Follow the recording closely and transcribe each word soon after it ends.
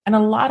And a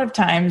lot of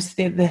times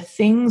the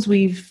things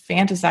we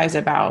fantasize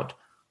about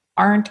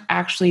aren't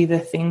actually the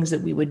things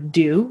that we would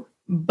do.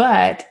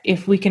 But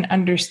if we can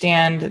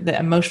understand the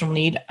emotional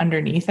need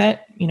underneath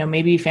it,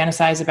 maybe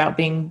fantasize about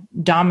being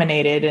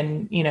dominated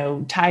and,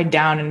 tied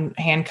down and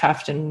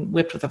handcuffed and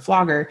whipped with a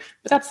flogger,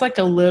 but that's like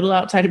a little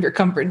outside of your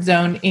comfort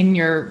zone in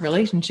your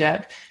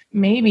relationship.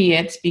 Maybe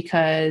it's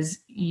because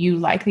you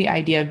like the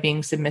idea of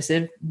being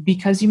submissive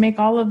because you make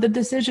all of the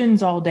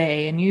decisions all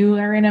day and you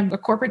are in a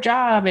corporate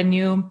job and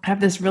you have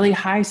this really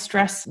high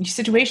stress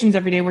situations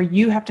every day where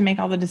you have to make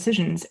all the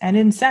decisions. And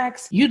in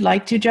sex, you'd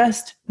like to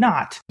just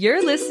not.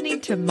 You're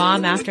listening to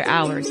Mom After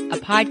Hours, a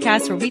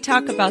podcast where we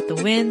talk about the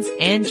wins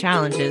and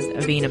challenges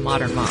of being a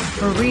modern mom.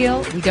 For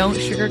real, we don't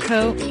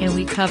sugarcoat, and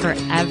we cover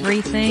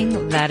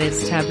everything that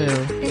is taboo.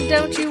 And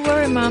don't you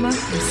worry, Mama,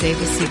 we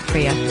saved a seat for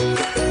you.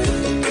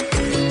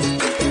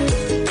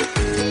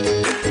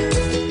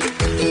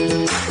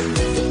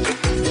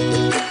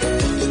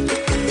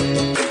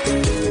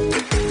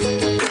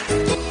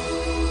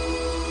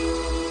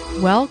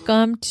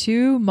 Welcome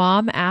to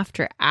Mom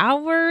After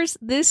Hours.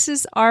 This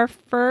is our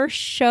first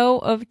show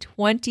of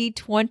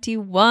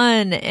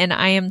 2021, and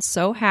I am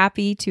so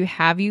happy to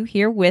have you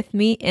here with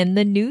me in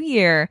the new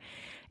year.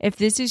 If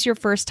this is your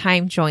first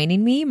time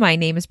joining me, my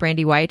name is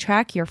Brandy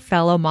Weitrack, your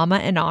fellow mama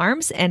in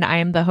arms, and I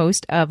am the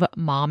host of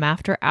Mom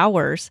After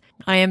Hours.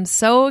 I am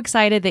so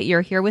excited that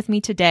you're here with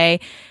me today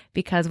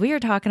because we are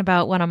talking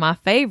about one of my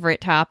favorite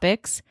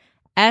topics,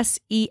 sex.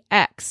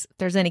 If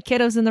there's any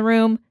kiddos in the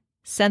room,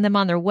 send them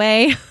on their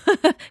way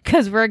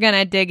because we're going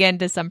to dig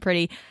into some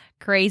pretty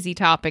crazy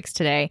topics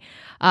today.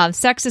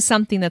 Sex is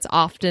something that's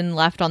often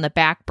left on the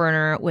back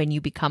burner when you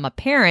become a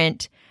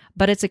parent,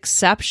 but it's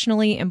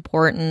exceptionally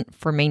important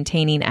for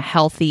maintaining a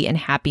healthy and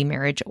happy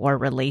marriage or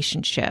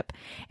relationship.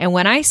 And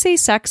when I say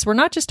sex, we're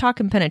not just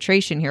talking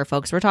penetration here,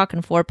 folks. We're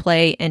talking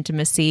foreplay,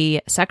 intimacy,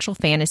 sexual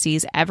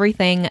fantasies,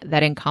 everything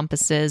that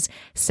encompasses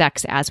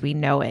sex as we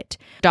know it.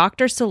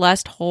 Dr.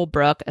 Celeste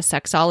Holbrook, a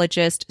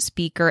sexologist,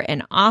 speaker,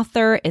 and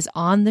author, is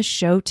on the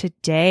show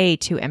today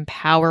to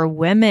empower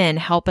women,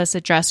 help us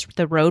address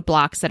the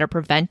roadblocks that are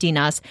preventing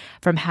us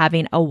from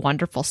having a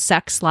wonderful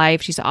sex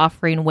life. She's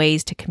offering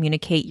ways to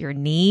communicate your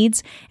needs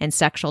and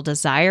sexual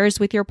desires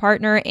with your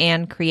partner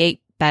and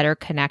create better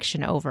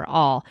connection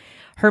overall.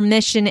 Her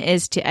mission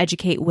is to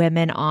educate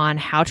women on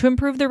how to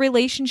improve their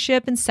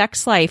relationship and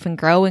sex life and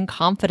grow in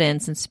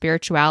confidence and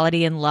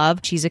spirituality and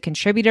love. She's a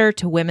contributor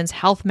to women's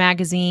health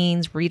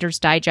magazines, Reader's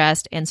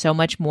Digest, and so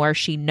much more.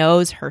 She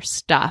knows her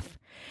stuff.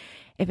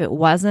 If it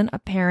wasn't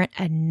apparent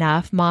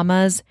enough,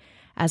 mamas,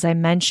 as I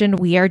mentioned,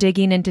 we are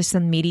digging into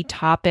some meaty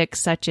topics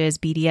such as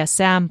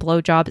BDSM,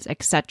 blowjobs,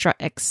 etc.,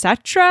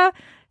 etc.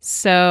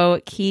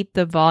 So keep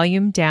the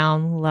volume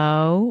down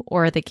low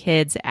or the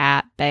kids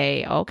at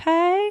bay,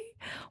 okay?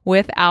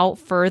 Without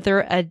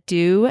further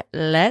ado,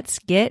 let's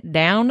get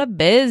down to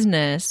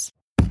business.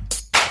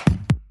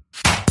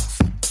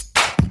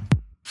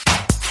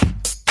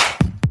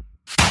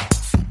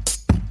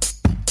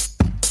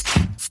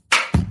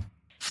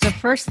 So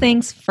first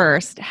things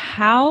first,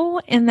 how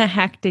in the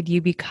heck did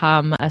you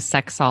become a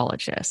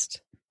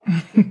sexologist?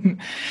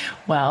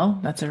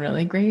 Well, that's a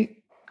really great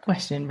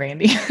question,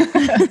 Brandy.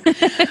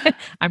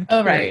 I'm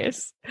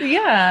curious. Right.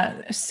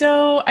 Yeah.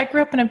 So I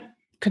grew up in a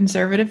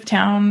conservative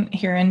town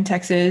here in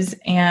Texas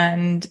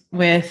and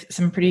with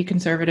some pretty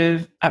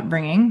conservative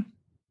upbringing.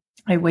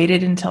 I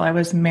waited until I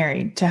was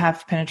married to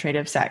have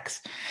penetrative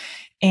sex.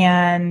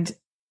 And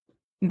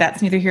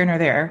that's neither here nor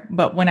there.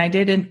 But when I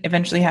did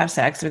eventually have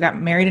sex, we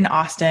got married in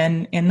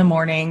Austin in the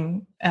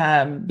morning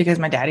because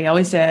my daddy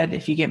always said,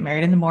 if you get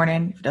married in the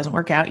morning, if it doesn't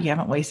work out, you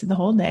haven't wasted the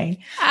whole day.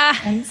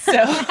 And so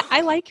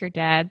I like your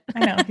dad.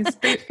 I know he's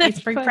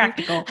pretty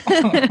practical.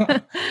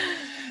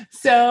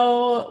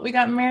 So we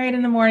got married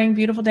in the morning,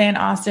 beautiful day in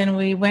Austin.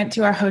 We went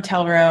to our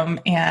hotel room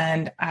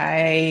and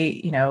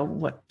I,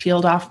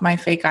 peeled off my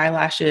fake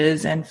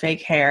eyelashes and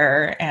fake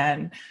hair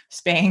and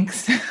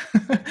Spanx.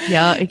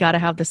 Yeah, you got to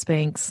have the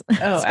Spanx,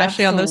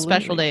 especially on those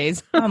special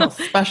days. On those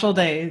special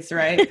days,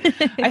 right?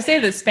 I say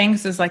that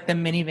Spanx is like the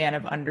minivan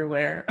of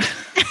underwear.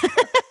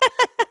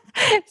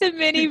 The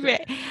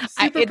minivan.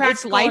 Super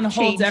practical and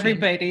holds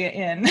everybody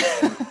in.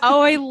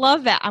 Oh, I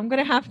love that. I'm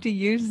going to have to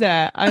use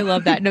that. I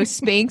love that. No,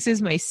 Spanx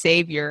is my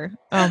savior.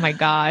 Oh my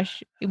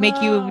gosh. It make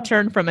you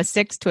turn from a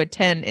 6 to a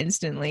 10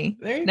 instantly.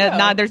 There you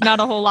go. There's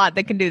not a whole lot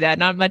that can do that.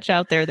 Not much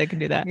out there that can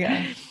do that.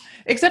 Yeah.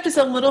 Except it's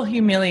a little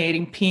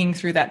humiliating peeing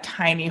through that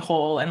tiny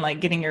hole and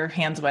like getting your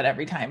hands wet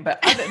every time. But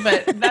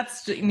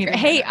that's neither.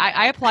 Hey,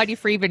 I applaud you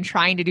for even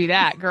trying to do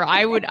that, girl.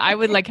 I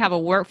would like have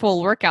a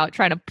full workout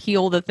trying to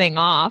peel the thing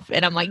off,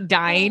 and I'm like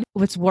dying.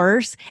 What's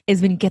worse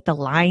is when you get the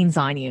lines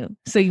on you.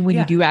 So when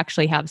you do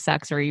actually have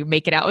sex or you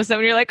make it out with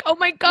someone, you're like, oh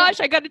my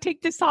gosh, I got to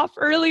take this off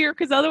earlier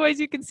because otherwise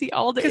you can see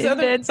all the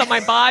indents on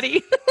my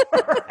body.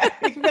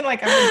 Even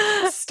like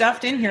I'm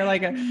stuffed in here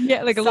like a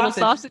little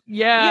sausage.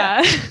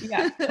 Yeah,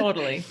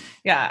 totally.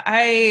 Yeah,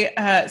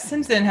 I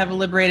since then have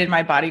liberated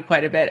my body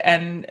quite a bit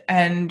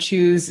and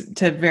choose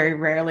to very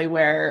rarely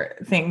wear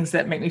things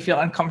that make me feel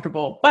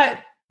uncomfortable. But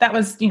that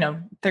was,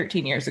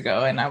 13 years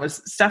ago, and I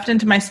was stuffed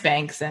into my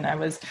Spanx, and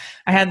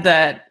I had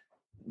the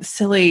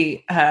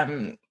silly,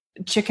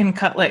 chicken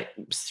cutlet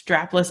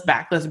strapless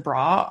backless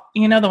bra,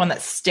 the one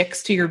that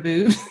sticks to your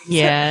boobs.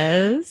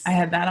 Yes. I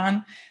had that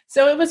on.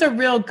 So it was a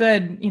real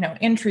good,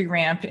 entry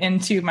ramp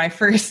into my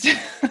first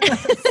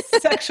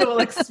sexual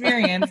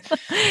experience,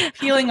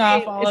 peeling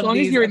off all of these. As long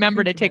as you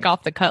remember to take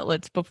off the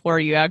cutlets before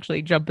you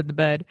actually jump in the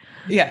bed.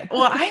 Yeah.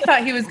 Well, I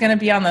thought he was going to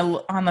be on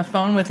the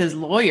phone with his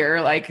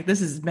lawyer. Like,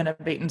 this has been a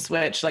bait and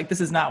switch. Like,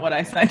 this is not what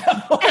I signed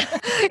up for.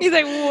 He's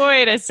like,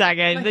 wait a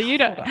second.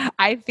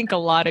 I think a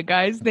lot of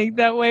guys think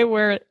that way,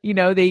 where,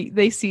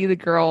 they see the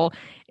girl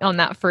on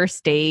that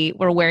first date,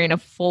 we're wearing a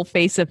full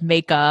face of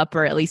makeup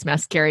or at least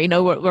mascara,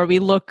 where we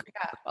look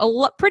a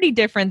lot pretty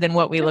different than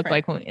what we look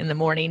like in the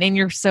morning. And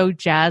you're so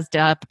jazzed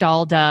up,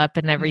 dolled up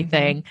and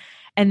everything. Mm-hmm.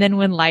 And then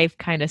when life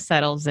kind of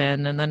settles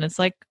in, and then it's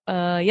like,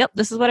 yep,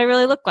 this is what I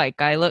really look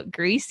like. I look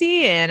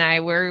greasy and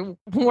I wear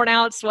worn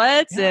out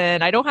sweats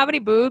and I don't have any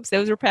boobs.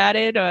 Those are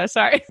padded.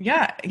 Sorry.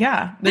 Yeah.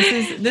 Yeah.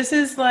 This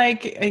is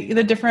like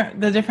the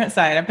different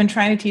side. I've been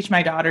trying to teach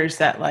my daughters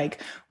that,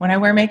 like, when I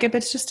wear makeup,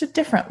 it's just a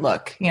different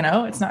look.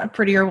 It's not a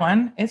prettier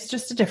one. It's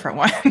just a different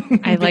one.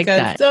 I like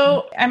that.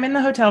 So I'm in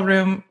the hotel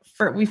room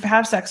we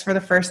have sex for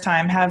the first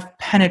time, have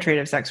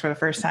penetrative sex for the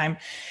first time.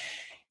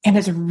 And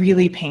it's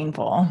really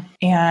painful.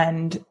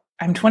 And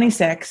I'm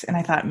 26, and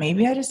I thought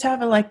maybe I just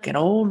have an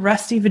old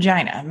rusty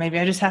vagina. Maybe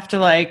I just have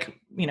to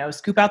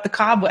scoop out the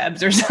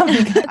cobwebs or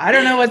something. I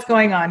don't know what's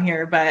going on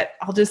here, but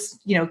I'll just,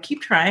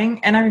 keep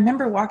trying. And I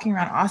remember walking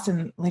around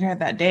Austin later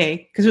that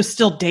day, because it was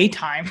still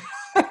daytime.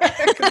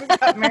 Because we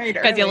got married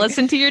early. Because you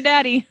listened to your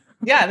daddy.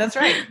 Yeah, that's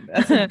right.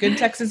 That's a good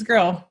Texas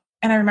girl.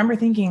 And I remember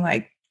thinking,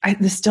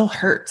 this still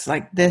hurts.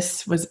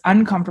 This was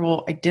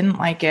uncomfortable. I didn't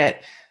like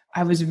it.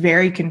 I was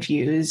very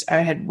confused. I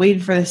had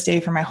waited for this day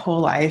for my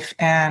whole life.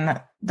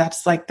 And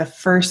that's the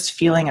first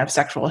feeling of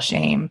sexual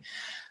shame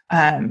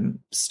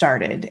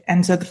started.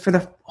 And so for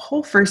the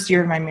whole first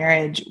year of my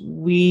marriage,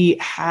 we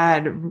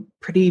had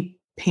pretty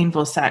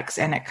painful sex,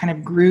 and it kind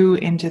of grew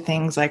into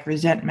things like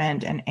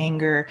resentment and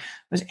anger. I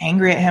was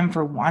angry at him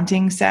for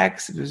wanting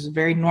sex. It was a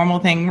very normal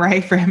thing,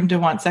 right, for him to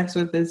want sex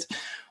with his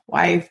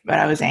wife, but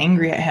I was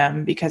angry at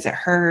him because it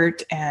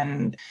hurt,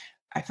 and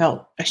I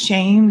felt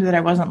ashamed that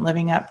I wasn't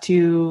living up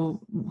to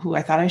who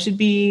I thought I should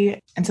be.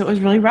 And so it was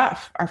really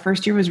rough. Our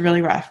first year was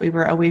really rough. We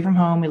were away from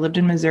home. We lived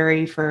in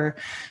Missouri for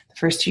the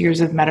first 2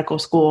 years of medical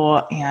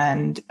school.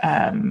 And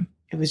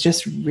it was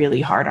just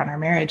really hard on our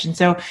marriage. And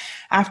so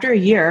after a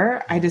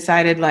year, I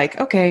decided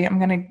okay, I'm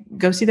going to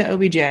go see the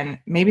OB-GYN.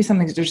 Maybe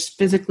there's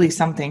physically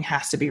something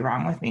has to be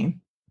wrong with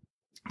me.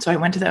 So I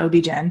went to the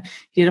OB-GYN,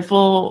 he did a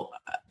full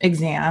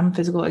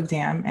physical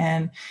exam.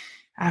 And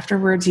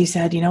afterwards, he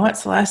said, "You know what,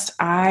 Celeste,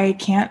 I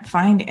can't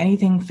find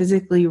anything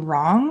physically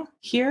wrong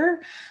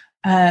here.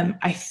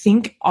 I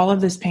think all of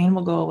this pain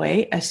will go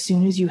away as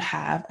soon as you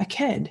have a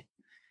kid."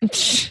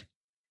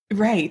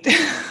 Right.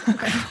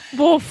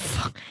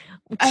 Woof.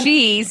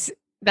 Jeez,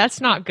 that's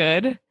not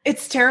good.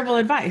 It's terrible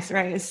advice,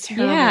 right? It's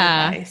terrible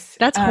advice.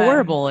 That's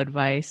horrible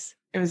advice.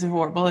 It was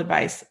horrible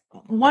advice.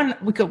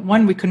 We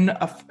couldn't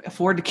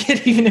afford a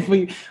kid, even if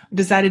we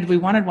decided we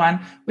wanted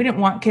one. We didn't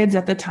want kids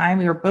at the time.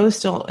 We were both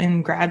still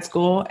in grad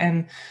school,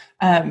 and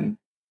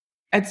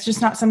it's just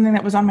not something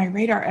that was on my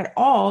radar at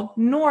all,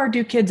 nor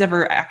do kids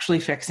ever actually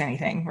fix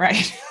anything,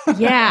 right?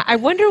 Yeah. I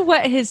wonder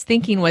what his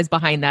thinking was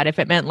behind that. If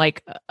it meant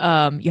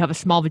you have a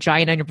small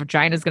vagina and your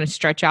vagina is going to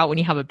stretch out when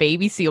you have a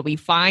baby, so you'll be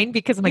fine.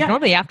 Because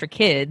normally after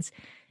kids,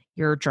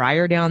 you're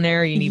drier down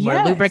there. You need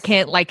more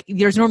lubricant.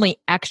 There's normally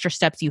extra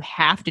steps you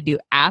have to do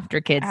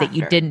after kids that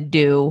you didn't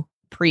do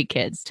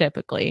pre-kids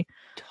typically.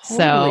 Totally.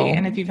 So,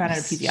 and if you've had a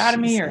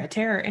episiotomy or a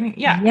tear,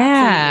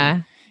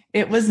 absolutely.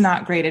 It was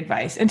not great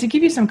advice. And to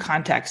give you some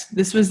context,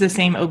 this was the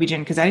same OB-GYN,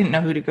 because I didn't know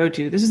who to go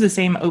to. This is the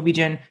same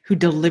OB-GYN who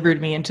delivered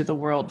me into the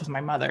world with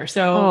my mother.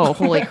 So,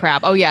 holy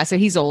crap. Oh yeah. So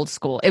he's old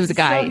school. It was a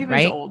guy, he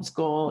right? was old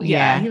school.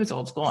 Yeah, he was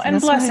old school. So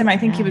and bless him, I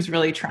think he was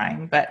really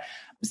trying,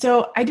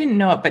 so I didn't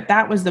know it, but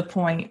that was the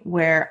point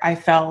where I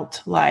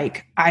felt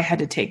like I had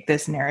to take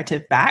this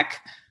narrative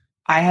back.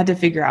 I had to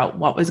figure out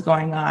what was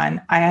going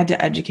on. I had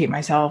to educate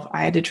myself.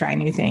 I had to try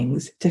new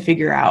things to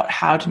figure out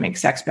how to make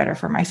sex better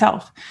for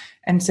myself.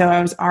 And so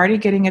I was already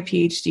getting a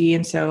PhD.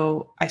 And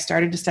so I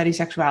started to study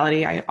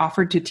sexuality. I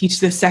offered to teach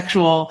the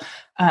sexual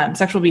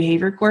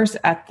behavior course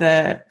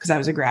because I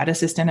was a grad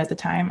assistant at the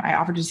time. I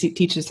offered to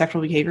teach the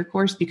sexual behavior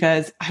course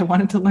because I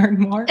wanted to learn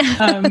more.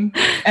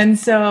 And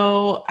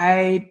so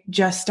I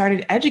just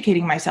started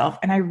educating myself,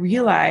 and I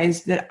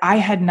realized that I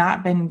had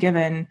not been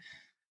given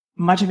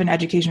much of an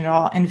education at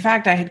all. In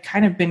fact, I had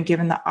kind of been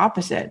given the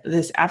opposite,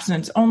 this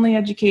abstinence only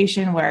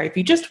education where if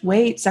you just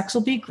wait, sex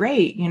will be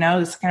great.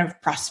 This kind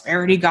of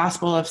prosperity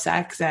gospel of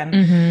sex.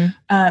 And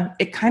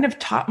it kind of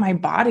taught my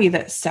body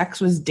that sex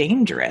was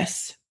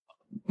dangerous.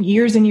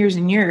 Years and years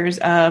and years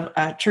of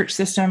a church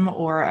system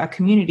or a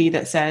community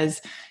that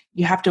says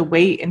you have to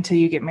wait until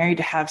you get married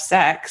to have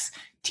sex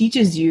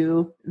teaches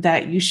you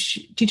that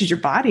teaches your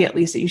body at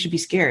least that you should be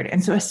scared.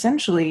 And so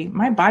essentially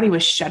my body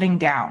was shutting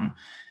down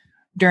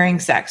during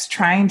sex,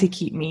 trying to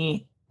keep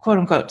me quote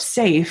unquote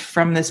safe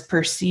from this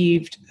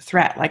perceived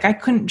threat. Like I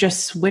couldn't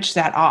just switch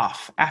that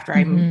off after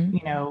I,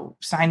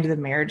 signed the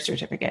marriage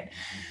certificate.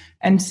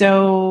 And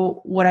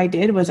so what I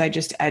did was I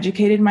just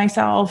educated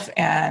myself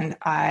and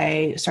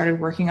I started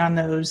working on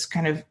those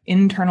kind of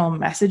internal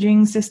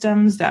messaging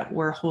systems that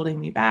were holding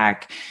me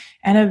back.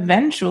 And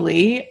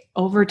eventually,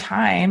 over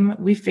time,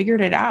 we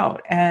figured it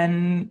out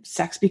and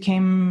sex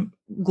became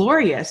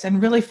glorious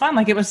and really fun,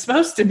 like it was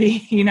supposed to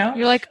be,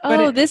 You're like,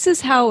 this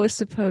is how it was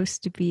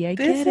supposed to be. I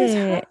get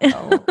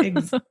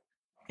it.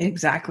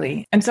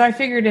 Exactly. And so I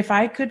figured if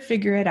I could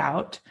figure it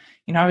out,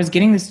 I was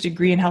getting this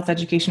degree in health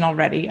education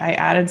already. I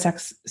added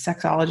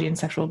sexology and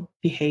sexual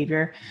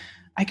behavior.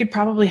 I could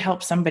probably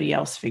help somebody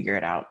else figure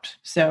it out.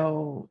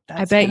 So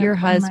I bet your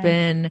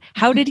husband,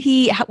 what did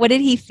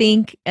he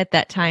think at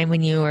that time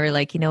when you were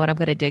like, you know what, I'm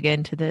going to dig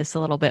into this a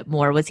little bit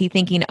more? Was he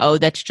thinking, oh,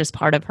 that's just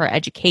part of her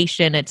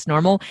education, it's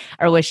normal?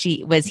 Or was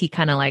he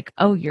kind of like,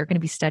 oh, you're going to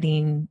be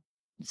studying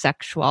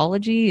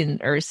sexuology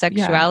or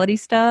sexuality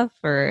stuff?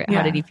 Or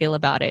how did he feel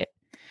about it?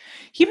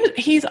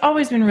 He's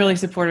always been really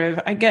supportive.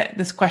 I get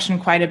this question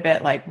quite a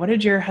bit, like, what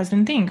did your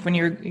husband think when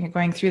you're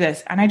going through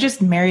this? And I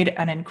just married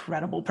an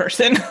incredible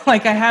person.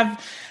 Like I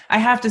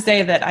have to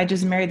say that I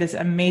just married this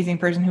amazing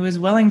person who was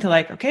willing to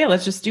like, okay,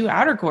 let's just do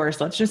outer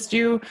course. Let's just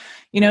do,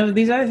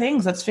 these other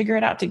things. Let's figure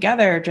it out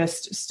together.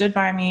 Just stood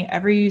by me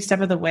every step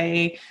of the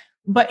way.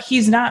 But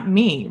he's not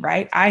me,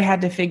 right? I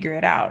had to figure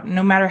it out.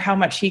 No matter how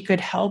much he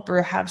could help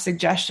or have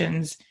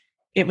suggestions,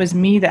 it was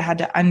me that had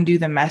to undo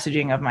the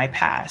messaging of my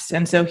past.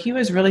 And so he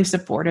was really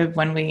supportive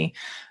when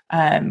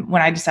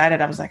when I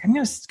decided, I was like, I'm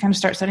going to kind of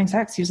start studying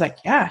sex. He was like,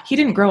 yeah, he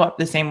didn't grow up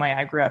the same way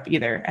I grew up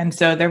either. And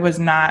so there was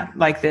not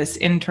like this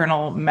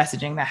internal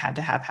messaging that had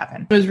to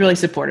happen. It was really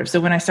supportive. So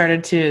when I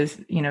started to,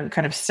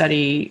 kind of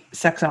study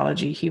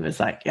sexology, he was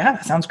like, yeah,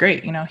 that sounds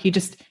great. He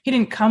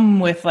didn't come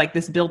with like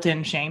this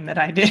built-in shame that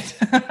I did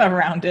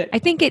around it. I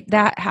think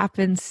that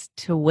happens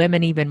to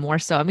women even more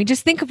so. I mean,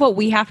 just think of what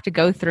we have to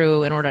go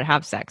through in order to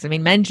have sex. I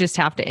mean, men just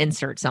have to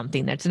insert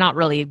something that's not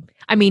really,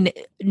 I'm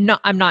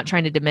not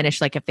trying to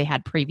diminish like if they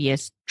had previous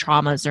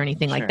traumas or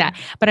anything like that.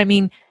 But I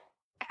mean,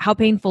 how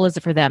painful is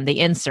it for them? They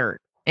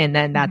insert and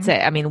then that's it.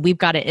 I mean, we've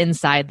got it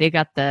inside, they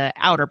got the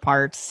outer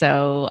parts.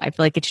 So I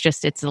feel like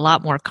it's a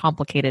lot more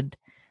complicated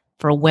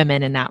for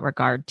women in that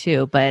regard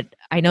too. But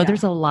I know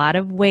there's a lot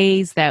of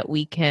ways that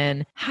we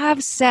can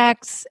have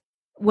sex,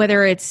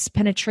 whether it's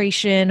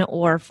penetration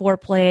or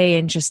foreplay,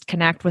 and just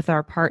connect with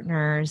our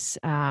partners.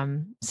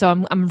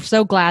 So I'm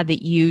so glad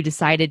that you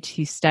decided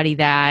to study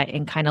that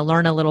and kind of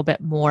learn a little bit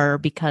more,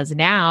 because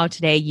now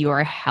today you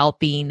are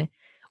helping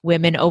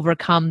women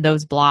overcome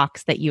those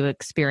blocks that you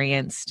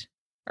experienced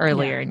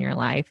earlier in your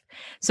life.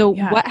 So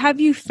what have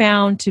you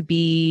found to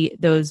be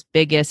those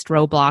biggest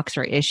roadblocks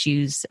or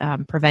issues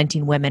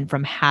preventing women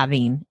from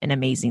having an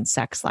amazing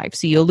sex life?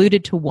 So you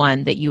alluded to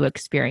one that you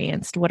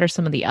experienced. What are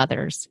some of the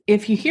others?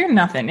 If you hear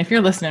nothing, if you're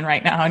listening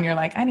right now and you're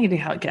like, I need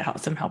to get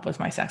some help with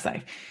my sex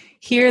life,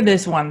 hear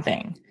this one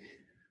thing.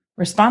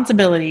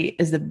 Responsibility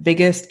is the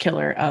biggest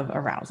killer of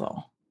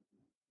arousal.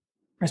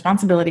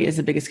 Responsibility is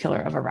the biggest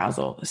killer of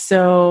arousal.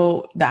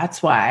 So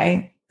that's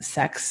why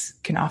sex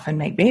can often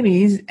make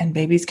babies, and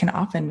babies can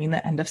often mean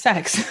the end of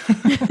sex.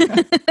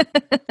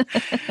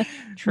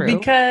 True.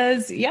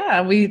 Because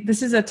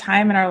this is a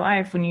time in our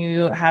life when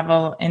you have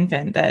an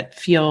infant that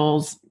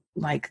feels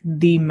like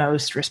the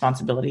most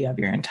responsibility of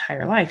your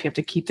entire life. You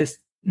have to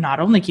not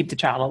only keep the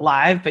child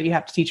alive, but you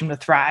have to teach them to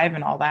thrive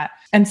and all that.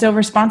 And so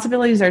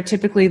responsibilities are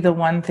typically the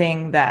one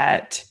thing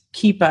that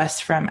keep us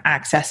from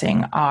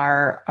accessing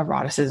our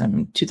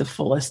eroticism to the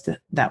fullest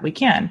that we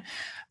can.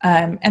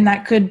 And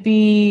that could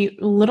be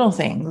little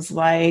things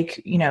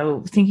like,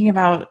 thinking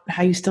about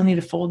how you still need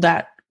to fold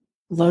that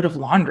load of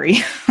laundry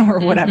or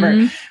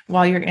whatever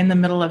while you're in the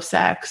middle of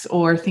sex,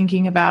 or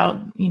thinking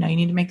about, you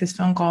need to make this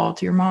phone call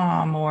to your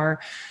mom, or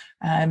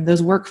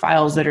those work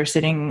files that are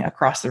sitting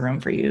across the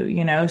room for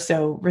you,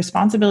 So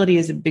responsibility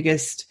is the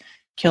biggest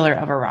killer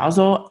of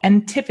arousal.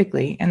 And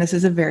typically, and this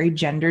is a very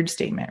gendered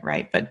statement,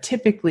 right? But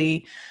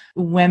typically,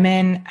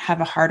 women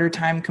have a harder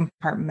time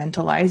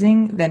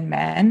compartmentalizing than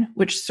men,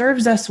 which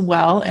serves us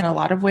well in a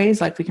lot of ways.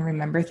 Like we can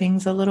remember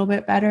things a little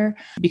bit better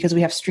because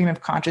we have stream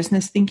of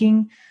consciousness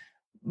thinking.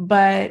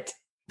 But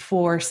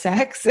for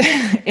sex,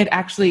 it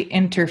actually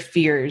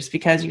interferes,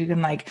 because you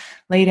can like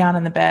lay down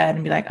in the bed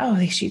and be like, oh,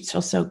 these sheets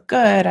feel so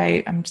good.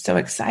 I'm so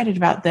excited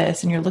about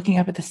this. And you're looking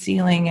up at the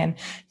ceiling and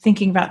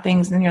thinking about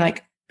things. And then you're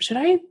like, should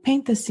I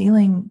paint the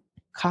ceiling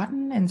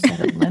cotton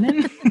instead of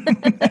linen?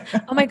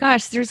 Oh my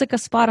gosh, there's like a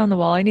spot on the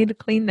wall. I need to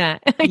clean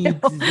that.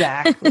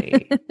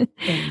 Exactly.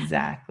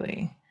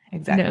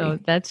 No,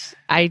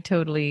 I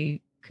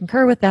totally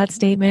concur with that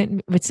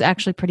statement. What's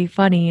actually pretty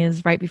funny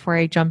is right before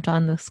I jumped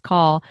on this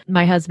call,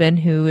 my husband,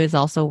 who is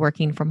also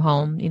working from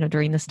home,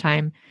 during this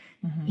time,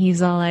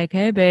 He's all like,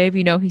 hey, babe,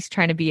 he's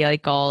trying to be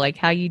like all like,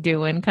 how you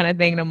doing kind of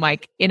thing. And I'm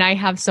like, and I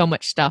have so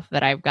much stuff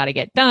that I've got to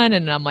get done.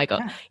 And I'm like, oh,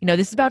 Yeah.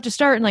 this is about to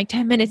start in like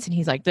 10 minutes. And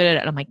he's like, da, da, da.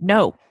 And I'm like,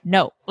 no,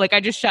 no. Like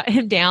I just shut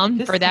him down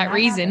This for that cannot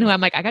reason. happen.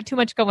 I'm like, I got too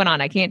much going on.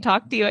 I can't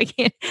talk to you.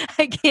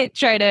 I can't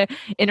try to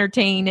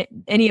entertain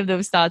any of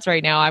those thoughts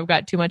right now. I've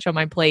got too much on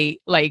my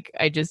plate. Like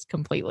I just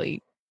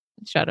completely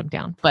shut him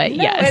down. But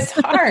No, yes.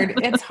 it's hard.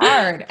 It's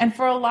hard. And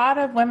for a lot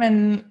of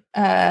women,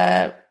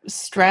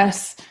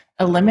 stress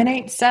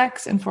eliminates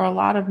sex. And for a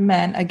lot of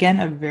men, again,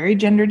 a very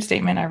gendered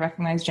statement. I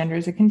recognize gender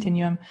is a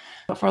continuum.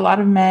 But for a lot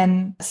of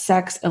men,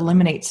 sex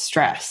eliminates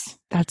stress.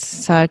 That's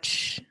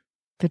such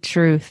the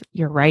truth.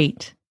 You're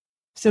right.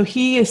 So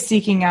he is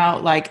seeking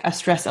out like a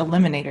stress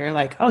eliminator,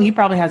 like, oh, he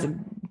probably has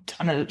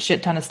a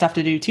shit ton of stuff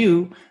to do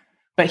too.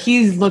 But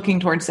he's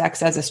looking towards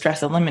sex as a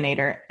stress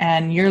eliminator,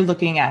 and you're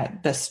looking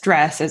at the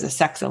stress as a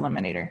sex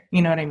eliminator.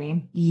 You know what I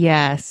mean?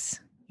 Yes.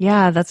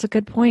 Yeah, that's a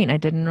good point. I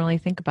didn't really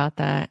think about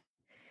that.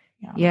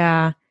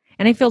 Yeah.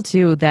 And I feel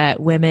too that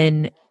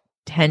women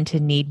tend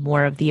to need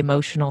more of the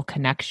emotional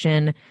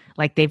connection.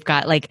 Like they've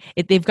got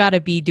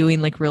to be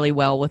doing like really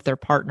well with their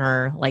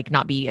partner, like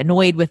not be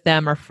annoyed with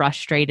them or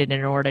frustrated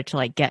in order to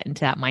like get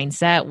into that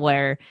mindset,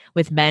 where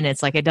with men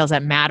it's like it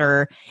doesn't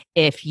matter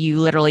if you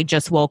literally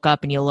just woke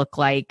up and you look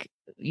like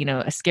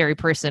a scary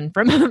person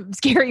from a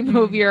scary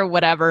movie or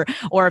whatever,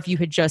 or if you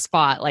had just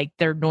fought, like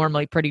they're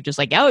normally pretty just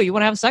like, oh, you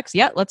want to have sex?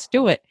 Yeah, let's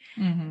do it.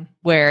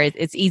 Where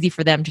it's easy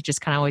for them to just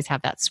kind of always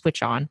have that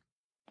switch on,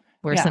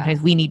 where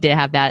sometimes we need to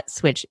have that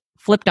switch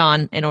flipped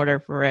on in order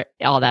for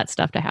all that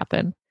stuff to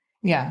happen.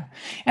 Yeah.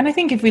 And I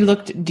think if we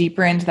looked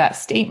deeper into that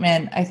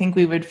statement, I think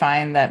we would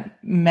find that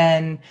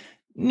men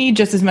need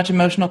just as much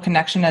emotional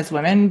connection as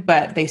women,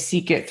 but they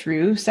seek it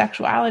through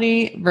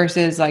sexuality,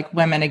 versus like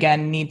women,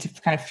 again, need to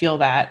kind of feel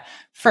that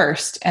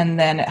first, and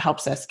then it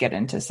helps us get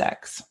into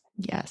sex.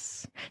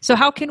 Yes. So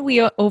how can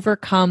we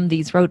overcome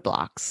these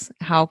roadblocks?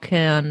 How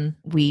can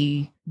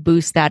we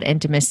boost that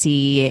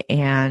intimacy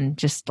and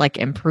just like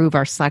improve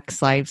our sex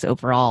lives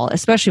overall,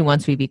 especially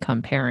once we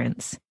become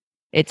parents?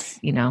 It's,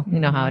 you know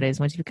how it is.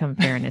 Once you become a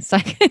parent, it's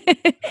like,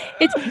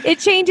 it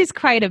changes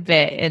quite a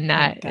bit in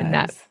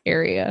that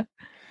area.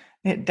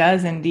 It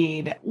does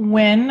indeed.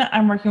 When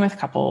I'm working with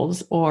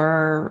couples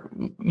or,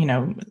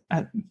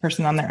 a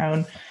person on their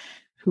own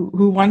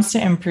who wants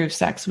to improve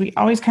sex, we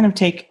always kind of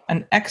take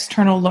an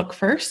external look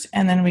first,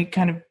 and then we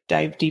kind of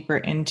dive deeper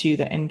into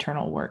the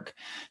internal work.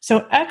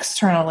 So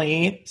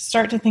externally,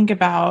 start to think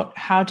about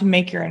how to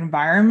make your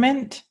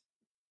environment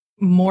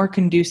more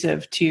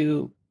conducive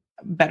to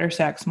better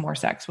sex, more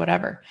sex,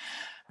 whatever.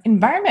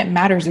 Environment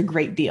matters a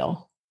great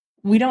deal.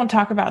 We don't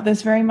talk about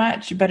this very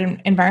much, but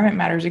environment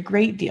matters a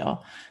great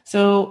deal.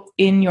 So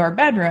in your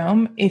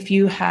bedroom, if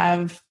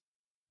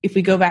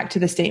we go back to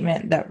the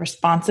statement that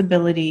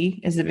responsibility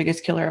is the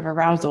biggest killer of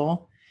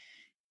arousal,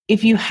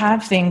 if you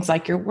have things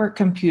like your work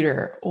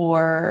computer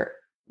or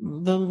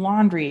the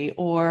laundry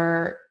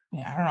or,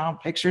 I don't know,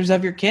 pictures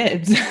of your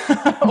kids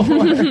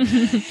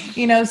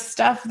or,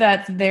 stuff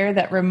that's there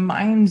that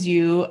reminds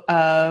you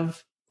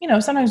of,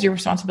 sometimes your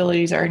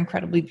responsibilities are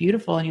incredibly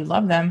beautiful and you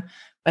love them,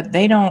 but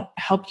they don't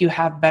help you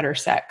have better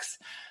sex.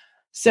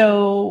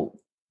 So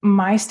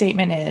my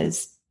statement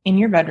is, in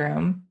your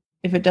bedroom,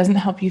 if it doesn't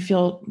help you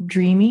feel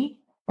dreamy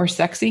or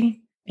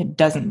sexy, it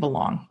doesn't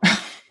belong.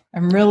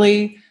 I'm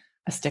really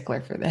a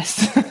stickler for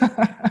this.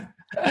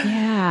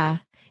 Yeah.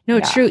 No,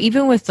 it's true.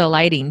 Even with the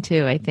lighting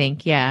too, I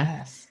think. Yeah.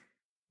 Yes.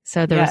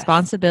 So the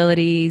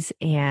responsibilities,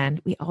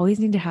 and we always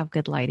need to have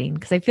good lighting,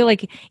 because I feel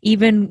like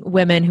even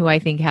women who I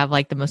think have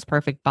like the most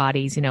perfect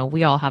bodies,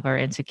 we all have our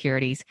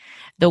insecurities.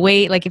 The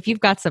way, like if you've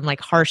got some like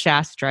harsh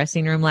ass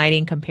dressing room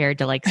lighting compared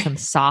to like some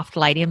soft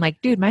lighting, I'm like,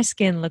 dude, my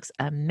skin looks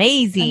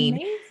amazing.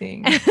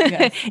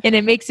 Yes. And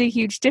it makes a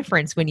huge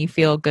difference when you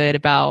feel good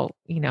about,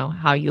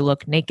 how you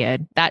look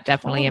naked. That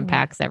definitely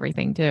impacts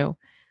everything too.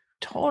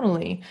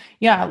 Totally.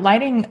 Yeah.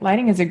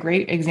 Lighting is a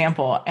great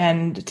example.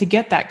 And to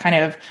get that kind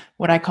of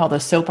what I call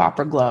the soap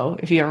opera glow,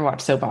 if you ever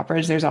watch soap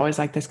operas, there's always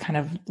like this kind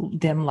of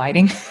dim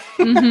lighting.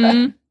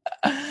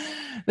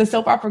 The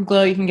soap opera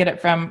glow, you can get it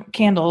from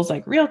candles,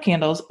 like real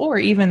candles, or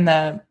even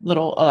the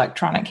little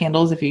electronic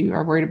candles if you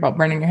are worried about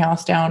burning your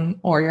house down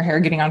or your hair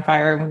getting on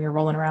fire when you're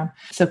rolling around.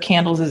 So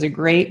candles is a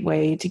great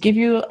way to give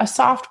you a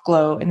soft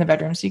glow in the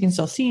bedroom, so you can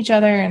still see each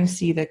other and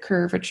see the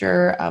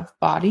curvature of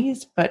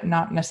bodies, but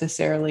not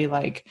necessarily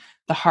like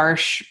the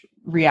harsh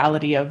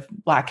reality of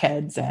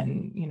blackheads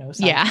and,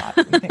 sunspots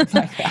and things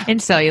like that. And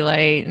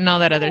cellulite and all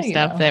that other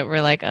stuff that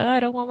we're like, oh, I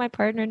don't want my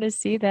partner to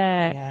see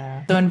that.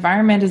 Yeah. So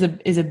environment is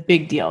a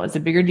big deal. It's a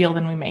bigger deal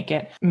than we make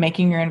it.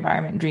 Making your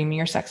environment dreamy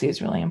or sexy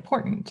is really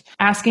important.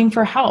 Asking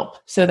for help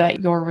so that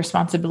your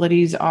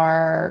responsibilities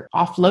are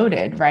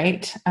offloaded,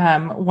 right?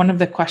 One of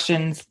the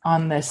questions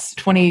on this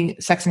 20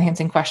 sex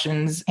enhancing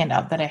questions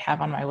handout that I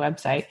have on my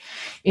website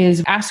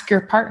is, ask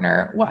your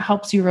partner what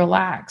helps you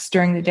relax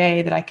during the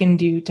day that I can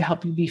do to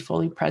help you be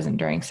fully present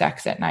during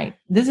sex at night.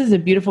 This is a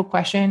beautiful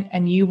question,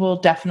 and you will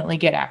definitely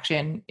get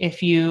action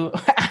if you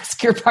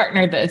ask your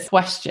partner this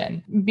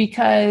question,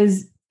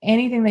 because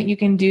anything that you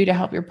can do to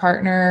help your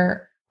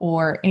partner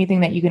or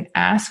anything that you can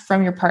ask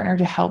from your partner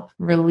to help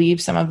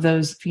relieve some of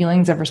those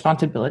feelings of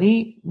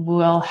responsibility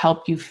will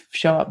help you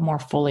show up more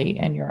fully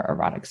in your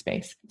erotic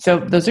space. So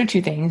those are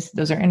two things.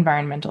 Those are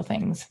environmental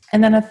things.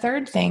 And then a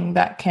third thing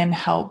that can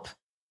help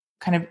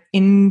kind of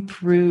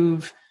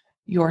improve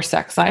your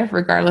sex life,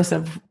 regardless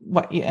of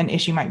what an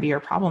issue might be or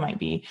problem might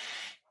be,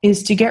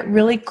 is to get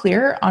really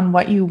clear on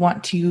what you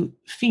want to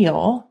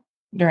feel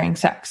during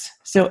sex.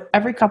 So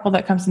every couple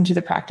that comes into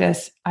the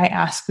practice, I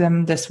ask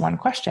them this one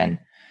question.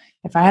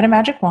 If I had a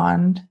magic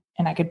wand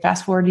and I could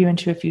fast forward you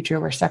into a future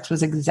where sex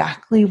was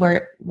exactly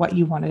what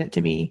you wanted it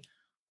to be,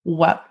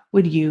 what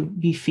would you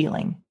be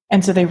feeling?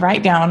 And so they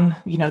write down,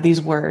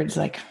 these words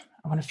like,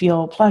 I want to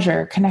feel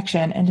pleasure,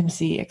 connection,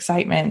 intimacy,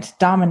 excitement,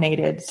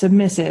 dominated,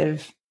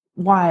 submissive,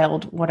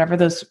 wild, whatever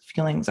those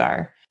feelings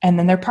are. And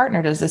then their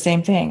partner does the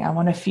same thing. I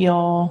want to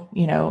feel,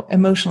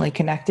 emotionally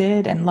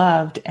connected and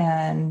loved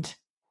and,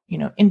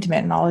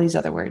 intimate and all these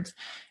other words.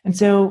 And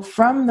so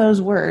from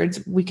those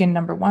words, we can,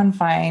 number one,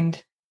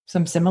 find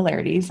some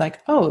similarities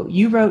like, oh,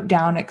 you wrote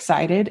down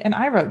excited and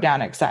I wrote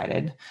down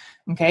excited.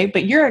 Okay.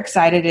 But your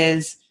excited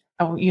is,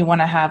 oh, you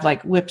want to have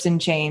like whips and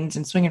chains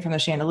and swinging from the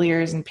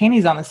chandeliers and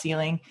panties on the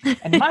ceiling.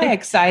 And my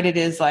excited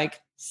is like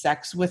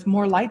sex with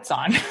more lights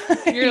on.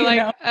 You're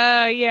like,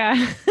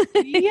 yeah.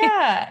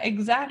 Yeah,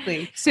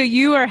 exactly. So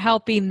you are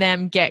helping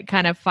them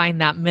find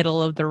that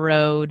middle of the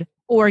road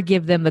or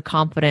give them the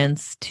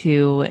confidence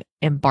to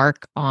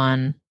embark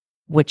on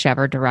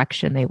whichever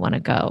direction they want to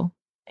go.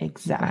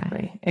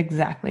 Exactly.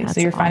 Exactly. That's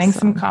so you're finding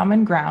some awesome.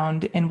 common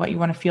ground in what you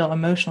want to feel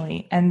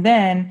emotionally. And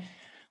then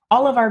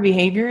all of our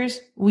behaviors,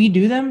 we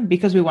do them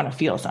because we want to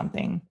feel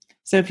something.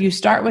 So if you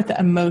start with the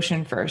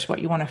emotion first,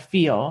 what you want to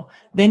feel,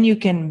 then you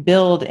can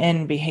build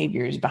in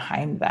behaviors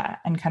behind that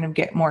and kind of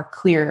get more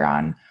clear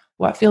on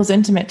what feels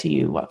intimate to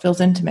you, what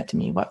feels intimate to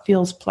me, what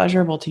feels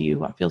pleasurable to you,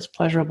 what feels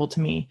pleasurable to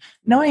me,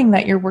 knowing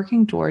that you're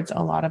working towards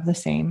a lot of the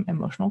same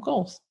emotional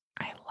goals.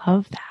 I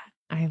love that.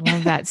 I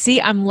love that. See,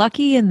 I'm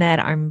lucky in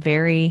that I'm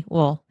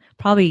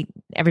probably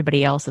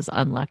everybody else is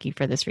unlucky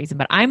for this reason,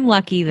 but I'm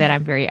lucky that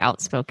I'm very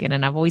outspoken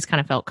and I've always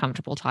kind of felt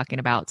comfortable talking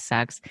about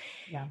sex.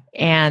 Yeah.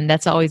 And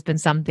that's always been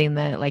something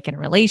that, like, in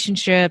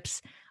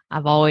relationships,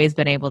 I've always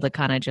been able to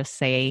kind of just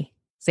say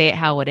it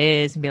how it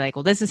is and be like,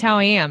 well, this is how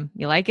I am.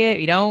 You like it?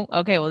 You don't?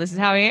 Okay, well, this is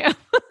how I am.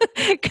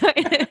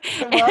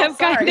 I'm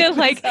kind of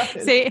like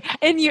say,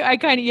 and you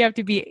have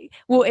to be,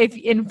 well,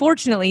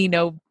 unfortunately,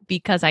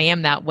 because I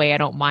am that way, I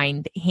don't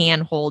mind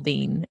hand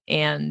holding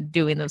and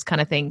doing those kind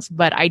of things.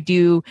 But I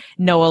do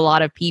know a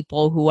lot of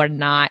people who are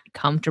not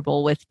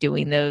comfortable with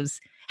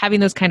having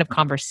those kind of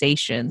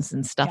conversations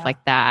and stuff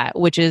like that,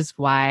 which is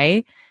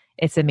why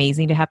it's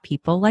amazing to have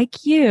people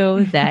like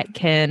you that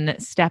can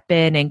step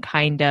in and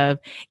kind of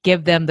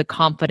give them the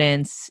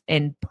confidence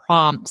and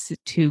prompts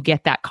to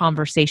get that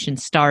conversation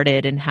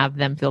started and have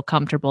them feel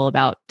comfortable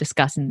about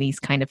discussing these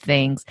kind of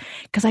things.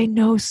 Because I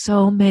know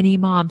so many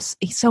moms,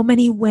 so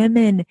many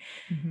women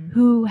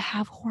who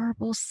have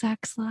horrible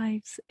sex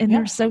lives and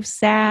they're so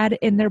sad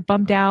and they're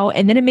bummed out.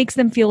 And then it makes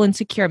them feel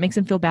insecure. It makes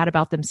them feel bad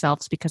about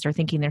themselves because they're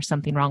thinking there's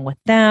something wrong with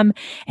them.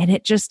 And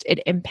it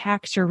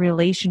impacts your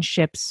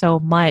relationship so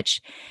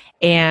much.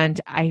 And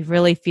I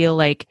really feel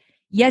like,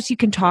 yes, you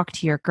can talk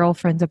to your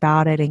girlfriends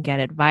about it and get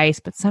advice,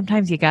 but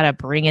sometimes you got to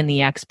bring in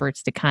the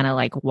experts to kind of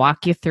like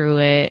walk you through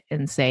it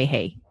and say,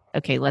 hey,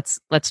 okay, let's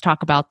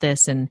talk about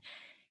this and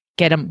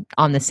get them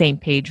on the same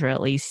page, or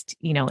at least,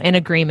 in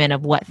agreement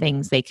of what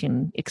things they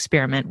can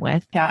experiment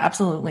with. Yeah,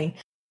 absolutely.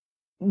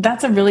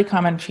 That's a really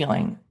common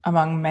feeling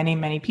among many,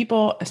 many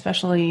people,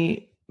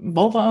 especially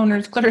vulva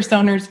owners, clitoris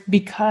owners,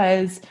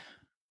 because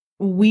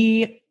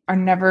we are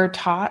never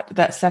taught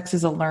that sex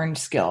is a learned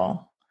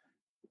skill.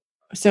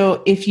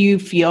 So if you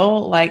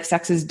feel like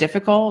sex is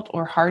difficult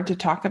or hard to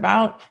talk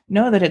about,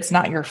 know that it's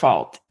not your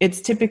fault.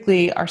 It's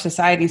typically our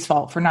society's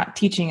fault for not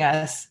teaching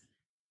us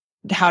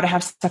how to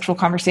have sexual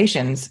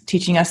conversations,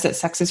 teaching us that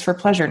sex is for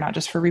pleasure, not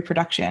just for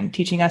reproduction,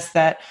 teaching us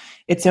that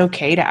it's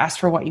okay to ask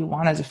for what you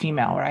want as a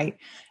female, right?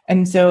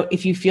 And so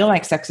if you feel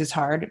like sex is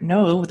hard,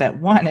 know that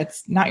one,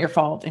 it's not your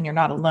fault and you're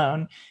not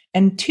alone.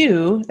 And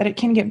two, that it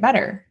can get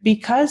better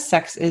because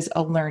sex is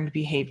a learned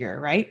behavior,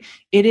 right?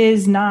 It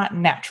is not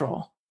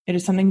natural. It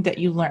is something that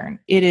you learn.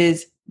 It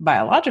is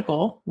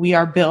biological. We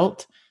are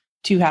built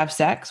to have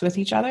sex with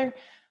each other,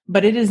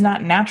 but it is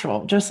not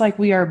natural. Just like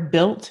we are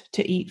built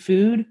to eat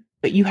food,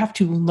 but you have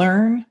to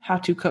learn how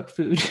to cook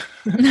food.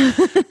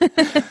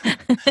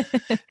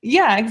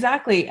 Yeah,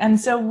 exactly. And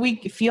so we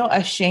feel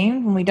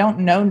ashamed when we don't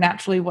know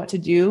naturally what to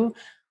do,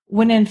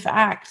 when in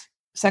fact,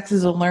 sex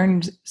is a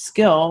learned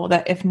skill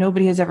that if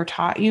nobody has ever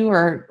taught you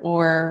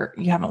or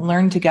you haven't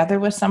learned together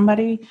with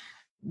somebody,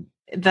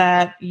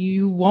 that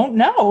you won't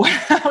know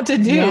how to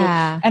do.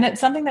 Yeah. And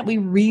it's something that we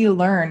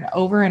relearn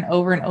over and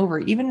over and over,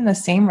 even in the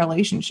same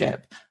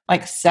relationship.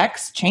 Like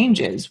sex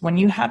changes when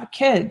you have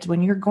kids,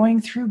 when you're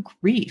going through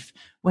grief,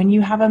 when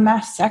you have a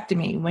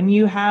mastectomy, when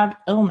you have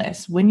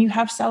illness, when you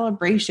have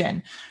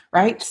celebration,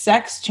 right?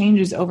 Sex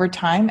changes over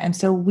time. And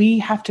so we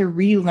have to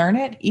relearn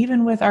it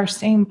even with our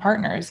same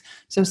partners.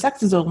 So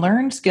sex is a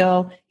learned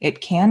skill.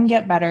 It can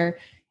get better.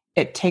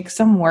 It takes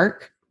some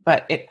work,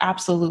 but it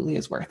absolutely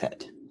is worth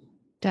it.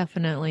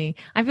 Definitely.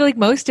 I feel like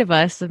most of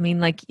us, I mean,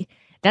 like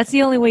that's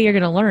the only way you're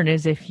going to learn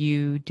is if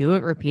you do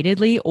it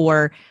repeatedly.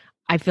 Or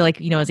I feel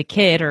like, as a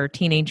kid or a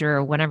teenager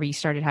or whenever you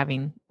started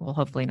having, well,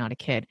 hopefully not a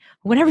kid,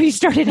 whenever you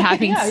started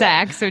having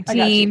sex, so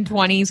teen,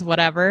 20s,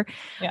 whatever,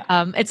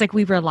 it's like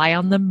we rely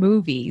on the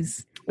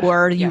movies.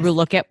 Or you will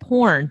look at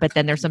porn, but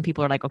then there's some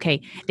people who are like,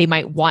 okay, they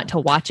might want to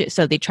watch it.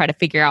 So they try to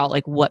figure out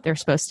like what they're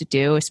supposed to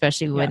do,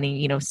 especially when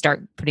they,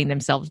 start putting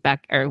themselves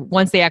back or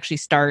once they actually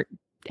start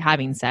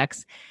having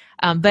sex.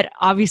 But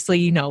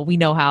obviously, we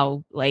know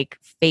how like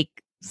fake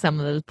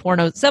some of those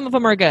pornos, some of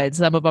them are good.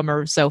 Some of them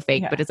are so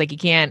fake, but it's like, you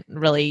can't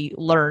really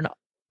learn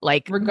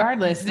like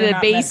regardless, the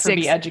basics. Meant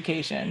for the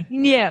education.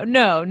 Yeah,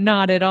 no,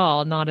 not at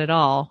all. Not at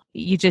all.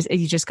 You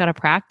just got to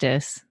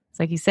practice.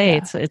 It's like you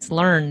say, it's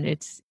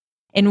learned.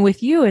 And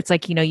with you, it's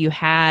like, you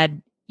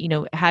had,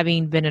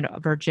 having been a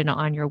virgin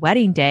on your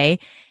wedding day.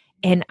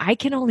 And I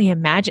can only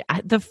imagine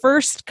the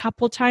first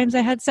couple times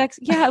I had sex.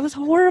 Yeah, it was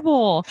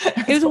horrible.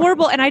 It was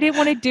horrible. And I didn't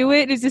want to do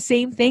it. It's the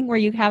same thing where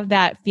you have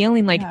that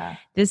feeling like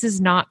this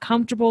is not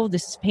comfortable.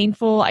 This is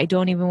painful. I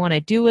don't even want to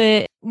do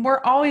it.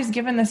 We're always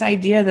given this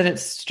idea that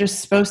it's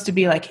just supposed to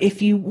be like,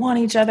 if you want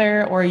each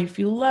other or if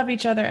you love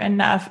each other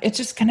enough, it's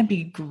just going to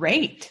be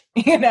great,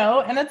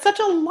 and it's such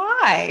a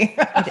lie.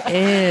 It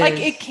is. Like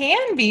it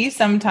can be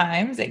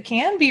sometimes. It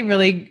can be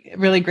really,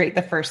 really great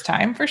the first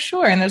time for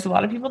sure. And there's a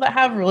lot of people that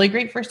have really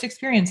great first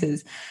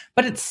experiences,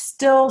 but it's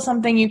still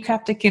something you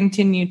have to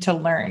continue to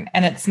learn.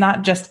 And it's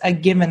not just a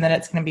given that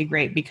it's going to be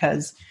great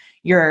because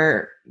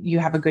you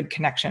have a good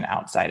connection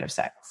outside of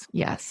sex.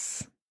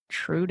 Yes,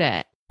 true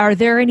that. Are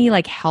there any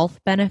like health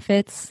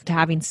benefits to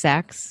having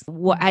sex?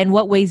 And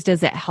what ways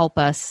does it help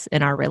us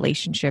in our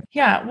relationship?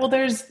 Yeah, well,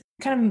 there's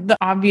kind of the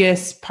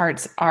obvious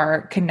parts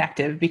are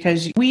connective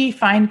because we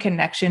find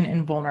connection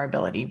in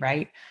vulnerability,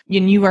 right?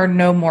 And you are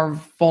no more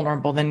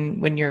vulnerable than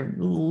when you're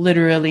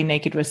literally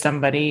naked with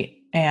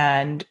somebody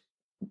and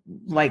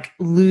like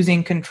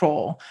losing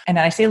control. And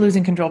I say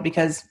losing control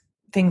because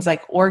things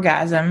like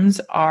orgasms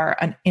are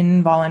an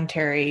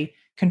involuntary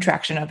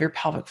contraction of your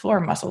pelvic floor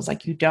muscles.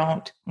 Like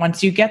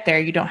once you get there,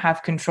 you don't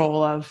have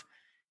control of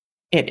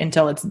it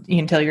until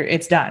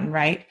it's done.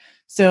 Right.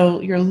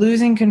 So you're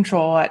losing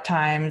control at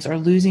times or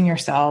losing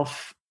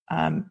yourself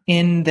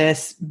in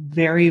this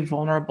very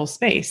vulnerable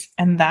space.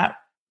 And that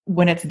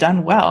when it's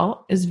done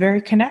well is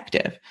very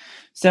connective.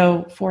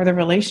 So for the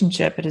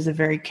relationship, it is a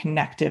very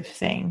connective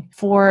thing.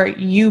 For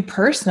you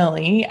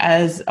personally,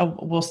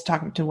 we'll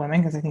talk to women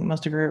because I think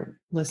most of your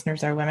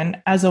listeners are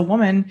women. As a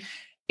woman,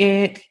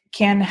 it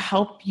can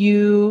help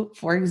you,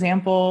 for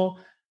example,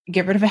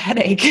 get rid of a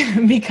headache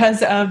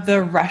because of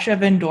the rush of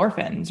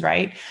endorphins,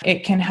 right?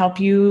 It can help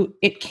you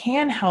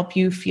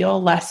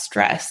feel less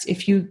stressed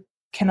if you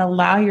can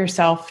allow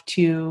yourself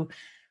to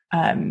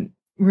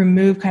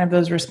remove kind of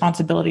those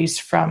responsibilities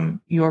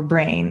from your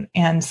brain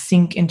and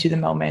sink into the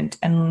moment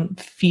and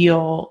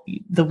feel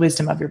the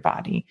wisdom of your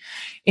body.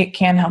 It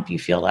can help you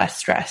feel less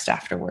stressed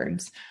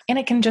afterwards. And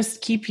it can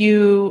just keep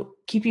you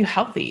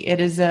healthy. It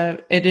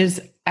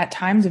is at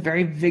times a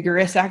very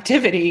vigorous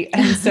activity.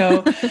 And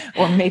so,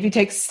 or maybe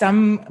takes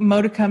some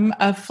modicum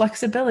of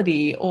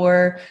flexibility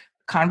or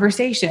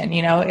conversation,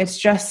 it's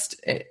just,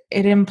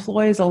 it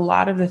employs a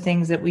lot of the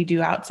things that we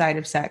do outside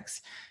of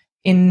sex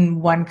in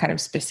one kind of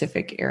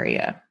specific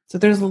area. So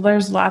there's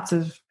lots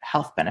of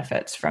health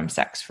benefits from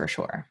sex for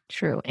sure.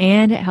 True.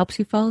 And it helps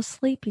you fall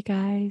asleep, you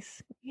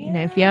guys.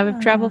 Yeah. If you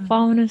have trouble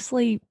falling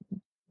asleep,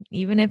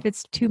 even if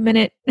it's 2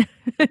 minute,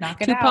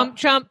 knock it out. Pump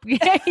chump.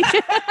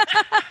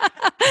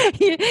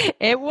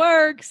 It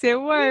works.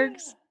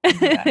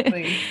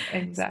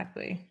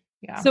 Exactly.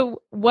 Yeah.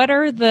 So what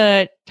are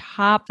the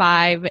top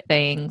 5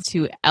 things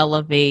to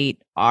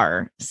elevate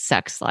our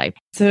sex life?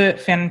 It's a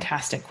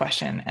fantastic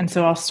question. And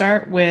so I'll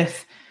start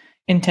with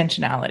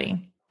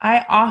intentionality.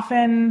 I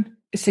often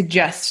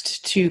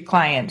suggest to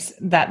clients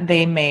that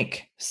they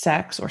make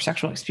sex or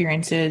sexual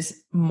experiences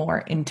more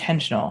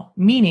intentional,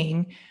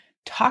 meaning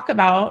talk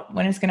about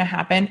when it's going to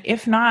happen.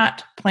 If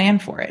not, plan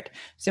for it.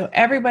 So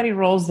everybody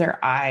rolls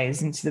their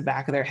eyes into the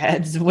back of their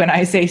heads when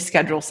I say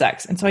schedule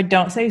sex. And so I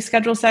don't say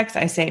schedule sex.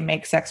 I say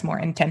make sex more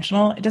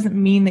intentional. It doesn't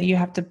mean that you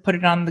have to put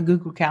it on the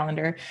Google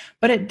Calendar,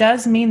 but it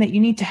does mean that you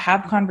need to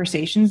have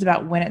conversations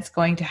about when it's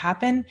going to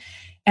happen.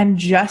 And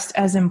just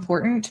as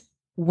important,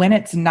 when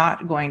it's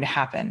not going to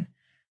happen.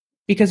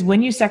 Because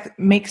when you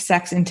make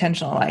sex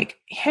intentional, like,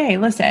 hey,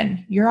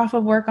 listen, you're off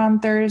of work on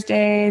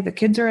Thursday, the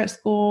kids are at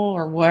school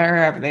or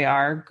wherever they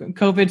are,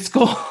 COVID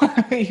school,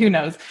 who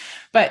knows.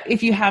 But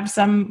if you have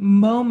some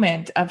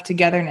moment of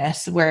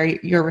togetherness where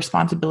your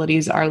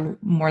responsibilities are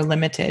more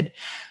limited,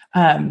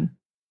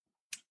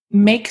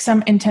 make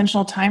some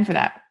intentional time for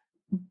that.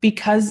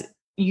 Because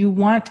you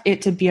want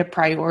it to be a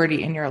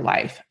priority in your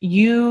life.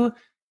 You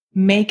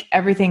make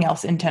everything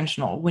else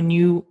intentional. When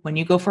you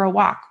go for a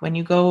walk, when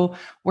you go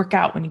work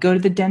out, when you go to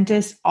the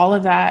dentist, all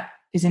of that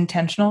is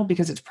intentional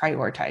because it's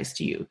prioritized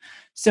to you.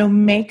 So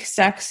make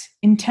sex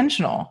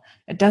intentional.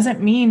 It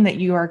doesn't mean that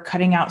you are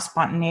cutting out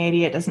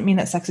spontaneity. It doesn't mean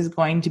that sex is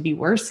going to be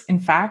worse. In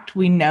fact,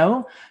 we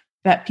know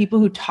that people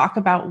who talk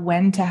about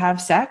when to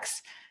have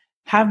sex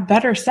have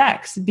better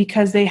sex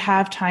because they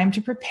have time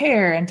to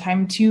prepare and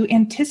time to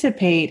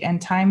anticipate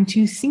and time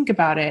to think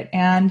about it.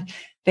 And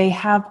they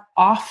have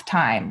off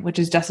time, which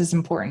is just as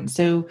important.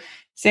 So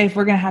say if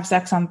we're going to have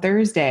sex on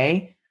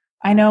Thursday,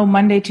 I know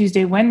Monday,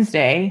 Tuesday,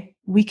 Wednesday,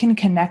 we can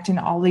connect in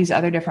all these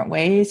other different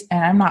ways.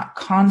 And I'm not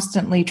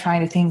constantly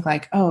trying to think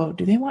like, oh,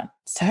 do they want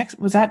sex?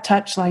 Was that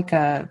touch like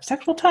a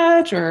sexual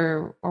touch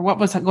or what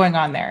was going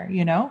on there,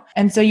 you know?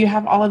 And so you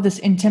have all of this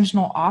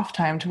intentional off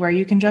time to where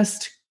you can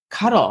just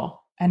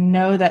cuddle and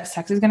know that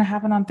sex is going to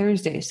happen on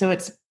Thursday. So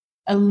it's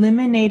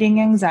eliminating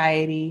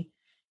anxiety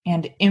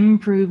and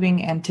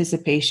improving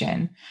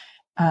anticipation.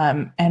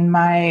 And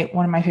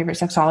one of my favorite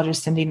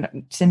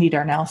sexologists, Cindy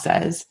Darnell,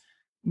 says,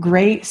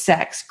 great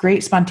sex,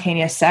 great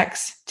spontaneous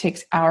sex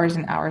takes hours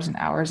and hours and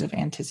hours of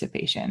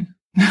anticipation.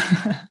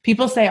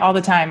 People say all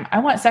the time, I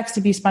want sex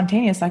to be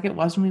spontaneous like it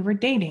was when we were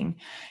dating.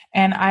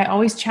 And I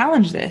always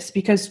challenge this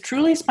because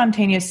truly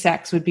spontaneous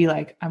sex would be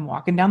like, I'm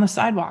walking down the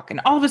sidewalk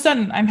and all of a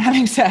sudden I'm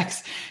having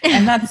sex.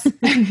 And that's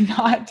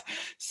not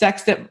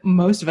sex that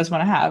most of us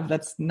want to have.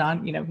 That's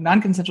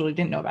non-consensual. We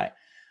didn't know about it.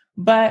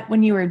 But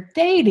when you were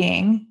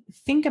dating,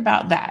 think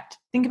about that.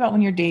 Think about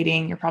when you're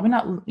dating,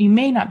 you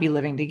may not be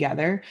living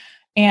together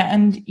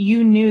and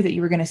you knew that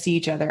you were going to see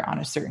each other on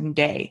a certain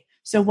day.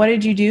 So what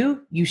did you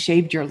do? You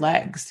shaved your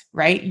legs,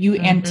 right? You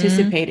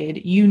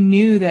anticipated, you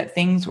knew that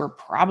things were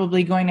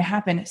probably going to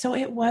happen. So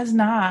it was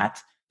not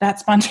that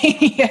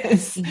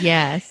spontaneous.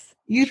 Yes.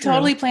 You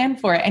totally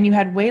planned for it and you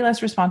had way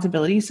less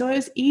responsibility. So it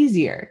was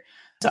easier.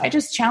 So I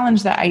just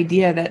challenge that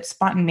idea that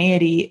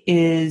spontaneity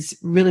is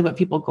really what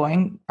people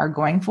are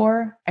going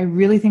for. I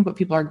really think what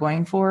people are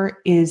going for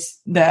is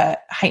the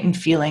heightened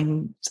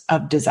feelings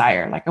of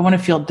desire. Like I want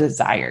to feel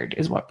desired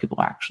is what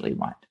people actually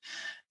want.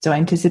 So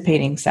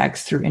anticipating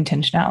sex through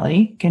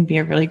intentionality can be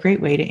a really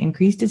great way to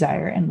increase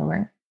desire and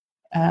lower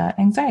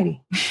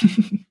anxiety.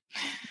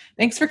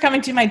 Thanks for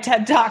coming to my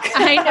TED Talk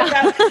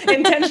about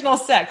intentional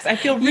sex. I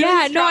feel really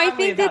I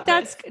think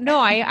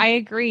I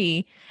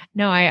agree.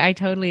 No, I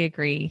totally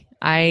agree.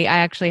 I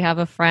actually have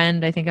a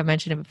friend, I think I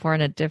mentioned it before in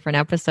a different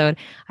episode.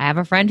 I have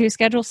a friend who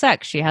schedules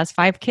sex. She has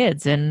 5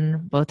 kids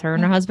and both her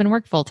and her husband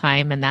work full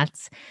time. And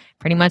that's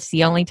pretty much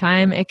the only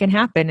time it can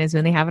happen is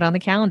when they have it on the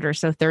calendar.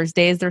 So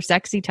Thursday is their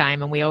sexy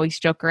time. And we always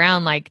joke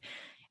around like,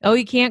 oh,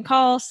 you can't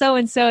call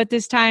so-and-so at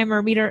this time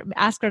or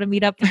ask her to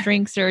meet up for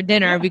drinks or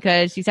dinner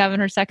because she's having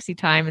her sexy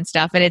time and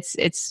stuff. And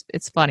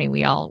it's funny.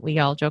 We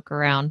all joke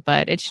around,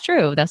 but it's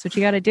true. That's what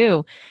you got to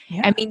do.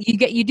 Yeah. I mean,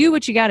 you do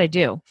what you got to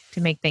do to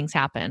make things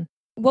happen.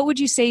 What would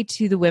you say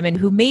to the women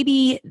who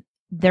maybe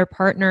their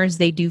partners,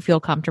 they do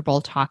feel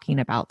comfortable talking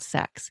about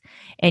sex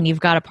and you've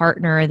got a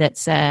partner that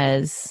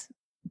says,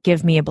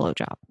 give me a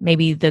blowjob.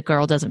 Maybe the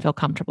girl doesn't feel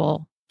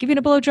comfortable giving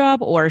a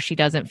blowjob or she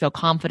doesn't feel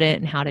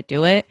confident in how to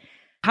do it.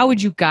 How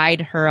would you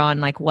guide her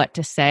on like what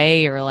to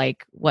say or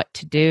like what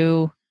to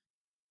do?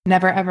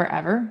 Never, ever,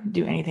 ever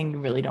do anything you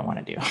really don't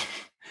want to do.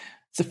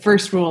 It's the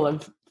first rule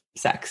of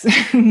sex.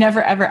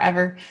 Never, ever,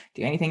 ever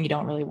do anything you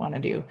don't really want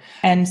to do.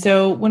 And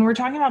so when we're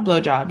talking about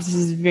blowjobs, this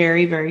is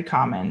very, very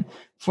common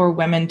for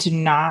women to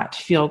not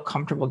feel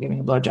comfortable giving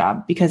a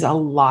blowjob because a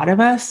lot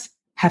of us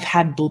have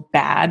had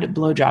bad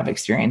blowjob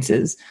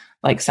experiences,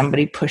 like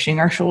somebody pushing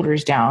our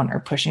shoulders down or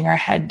pushing our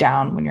head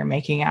down when you're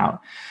making out.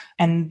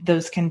 And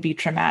those can be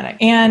traumatic.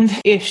 And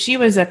if she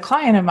was a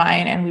client of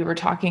mine and we were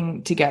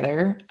talking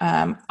together,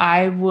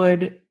 I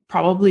would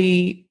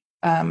probably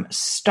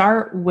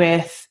start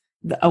with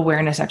the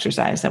awareness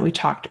exercise that we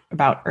talked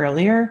about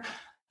earlier.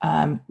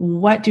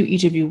 What do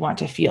each of you want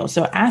to feel?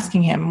 So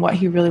asking him what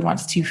he really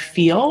wants to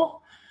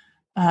feel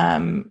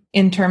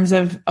in terms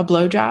of a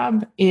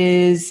blowjob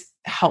is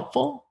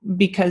helpful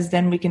because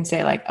then we can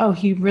say like, oh,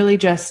 he really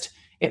just...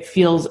 it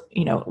feels,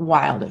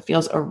 wild. It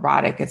feels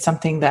erotic. It's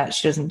something that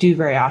she doesn't do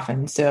very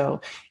often. So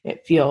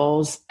it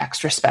feels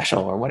extra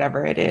special or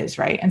whatever it is.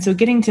 Right. And so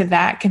getting to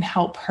that can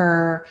help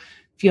her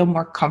feel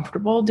more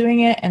comfortable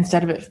doing it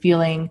instead of it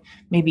feeling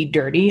maybe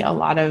dirty. A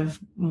lot of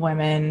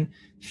women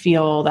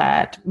feel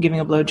that giving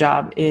a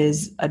blowjob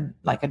is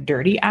like a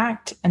dirty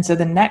act. And so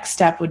the next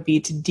step would be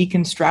to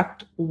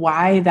deconstruct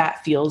why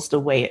that feels the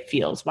way it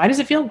feels. Why does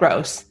it feel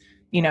gross?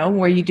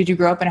 Did you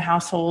grow up in a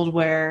household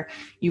where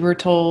you were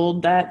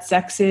told that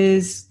sex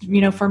is,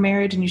 for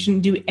marriage and you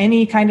shouldn't do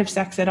any kind of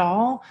sex at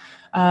all?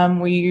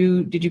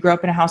 Did you grow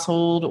up in a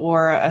household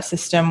or a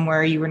system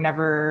where you were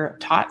never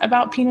taught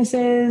about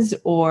penises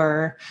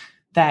or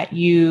that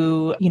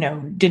you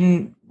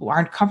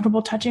aren't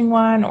comfortable touching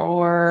one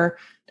or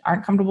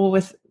aren't comfortable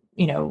with,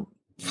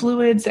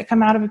 fluids that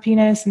come out of a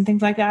penis and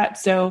things like that.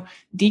 So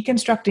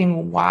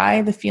deconstructing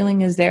why the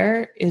feeling is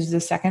there is the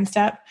second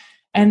step.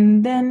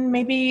 And then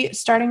maybe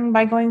starting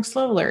by going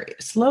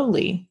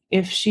slowly,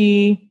 if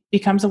she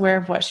becomes aware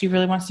of what she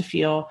really wants to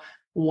feel,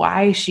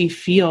 why she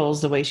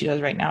feels the way she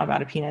does right now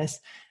about a penis,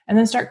 and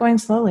then start going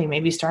slowly,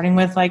 maybe starting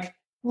with like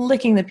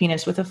licking the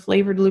penis with a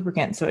flavored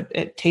lubricant so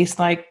it tastes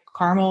like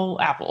caramel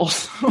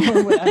apples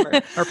or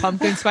whatever. Or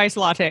pumpkin spice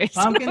lattes.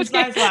 Pumpkin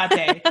spice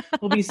latte.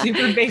 We'll be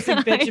super basic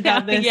bitch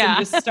about this and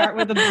just start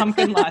with a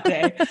pumpkin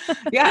latte.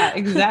 Yeah,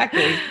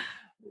 exactly.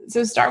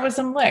 So start with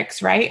some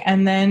licks, right?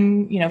 And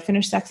then,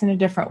 finish sex in a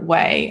different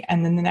way.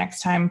 And then the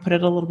next time, put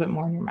it a little bit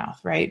more in your mouth,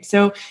 right?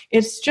 So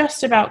it's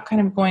just about kind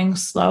of going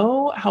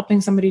slow,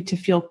 helping somebody to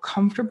feel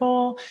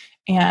comfortable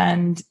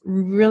and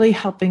really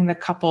helping the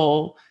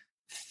couple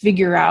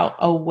figure out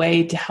a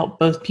way to help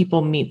both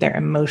people meet their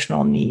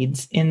emotional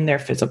needs in their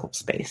physical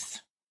space.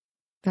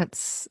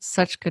 That's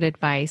such good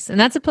advice. And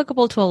that's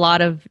applicable to a lot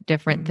of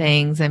different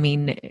things. I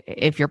mean,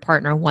 if your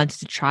partner wants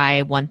to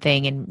try one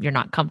thing and you're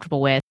not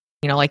comfortable with,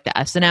 like the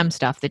S&M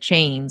stuff, the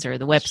chains or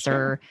the whips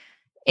or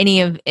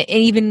even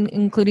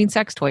including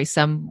sex toys.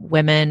 Some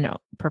women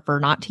prefer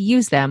not to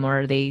use them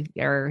or they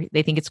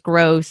think it's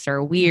gross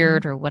or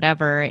weird or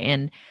whatever.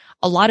 And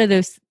a lot of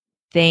those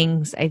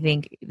things, I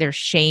think there's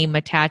shame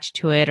attached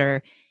to it,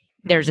 or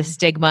there's a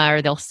stigma,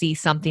 or they'll see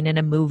something in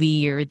a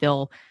movie, or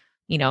they'll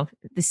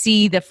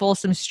see the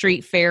Folsom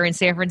Street Fair in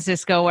San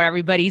Francisco where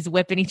everybody's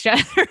whipping each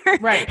other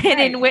right.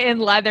 in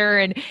leather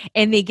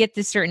and they get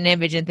this certain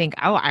image and think,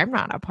 oh, I'm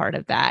not a part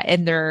of that.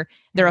 And they're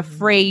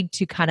afraid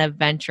to kind of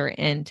venture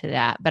into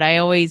that. But I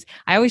always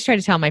try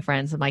to tell my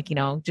friends, I'm like,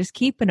 just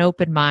keep an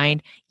open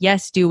mind.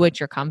 Yes, do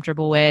what you're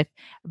comfortable with.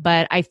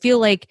 But I feel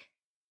like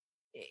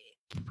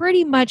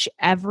pretty much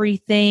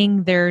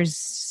everything, there's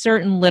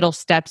certain little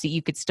steps that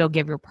you could still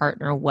give your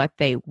partner what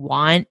they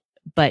want,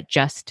 but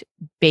just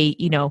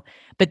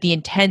but the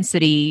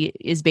intensity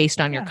is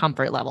based on your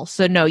comfort level.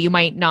 So no, you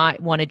might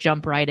not want to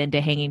jump right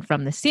into hanging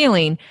from the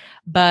ceiling,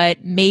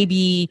 but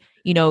maybe,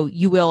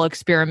 you will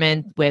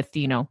experiment with,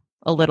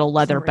 a little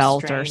leather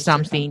belt or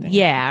something.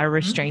 Yeah, or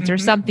restraints or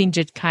something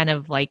to kind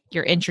of like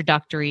your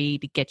introductory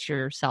to get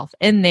yourself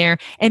in there.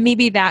 And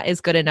maybe that is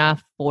good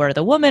enough for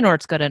the woman or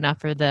it's good enough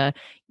for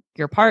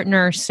your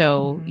partner.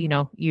 So,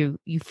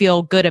 you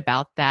feel good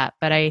about that.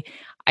 But I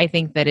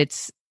think that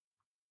it's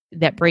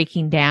that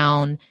breaking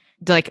down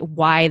like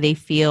why they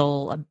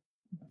feel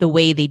the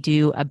way they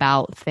do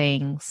about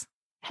things.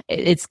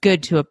 It's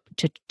good to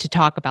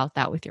talk about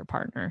that with your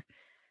partner.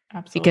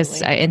 Absolutely.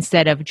 Because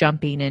instead of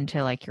jumping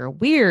into like you're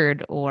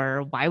weird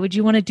or why would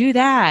you want to do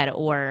that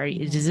or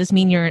does this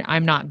mean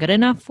I'm not good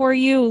enough for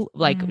you,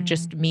 like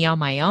just me on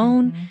my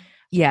own.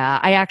 Yeah,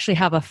 I actually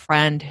have a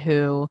friend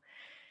who,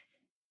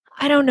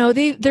 I don't know,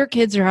 their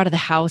kids are out of the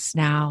house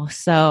now,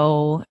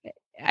 so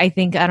I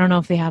don't know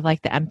if they have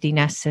like the empty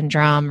nest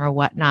syndrome or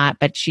whatnot,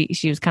 but she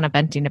was kind of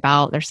venting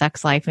about their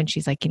sex life. And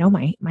she's like,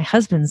 my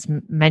husband's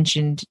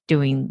mentioned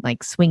doing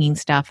like swinging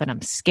stuff and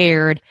I'm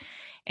scared.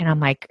 And I'm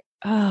like,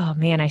 oh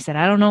man, I said,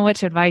 I don't know what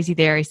to advise you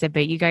there. I said,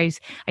 but you guys,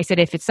 I said,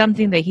 if it's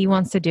something that he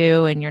wants to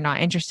do and you're not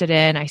interested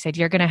in, I said,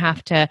 you're going to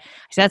have to, I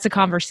said, that's a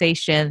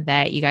conversation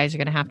that you guys are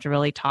going to have to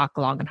really talk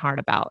long and hard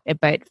about it.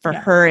 But for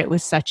her, it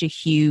was such a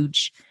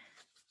huge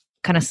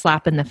kind of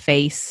slap in the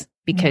face.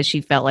 Because she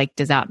felt like,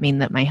 does that mean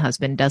that my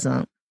husband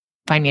doesn't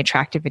find me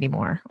attractive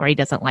anymore, or he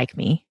doesn't like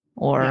me,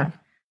 or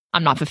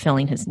I'm not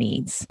fulfilling his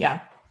needs? Yeah,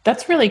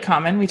 that's really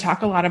common. We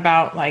talk a lot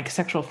about like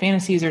sexual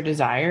fantasies or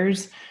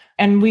desires,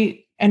 and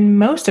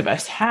most of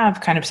us have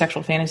kind of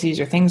sexual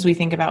fantasies or things we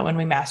think about when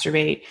we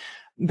masturbate.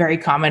 Very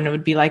common, it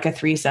would be like a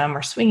threesome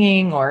or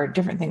swinging or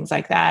different things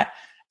like that.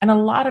 And a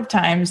lot of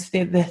times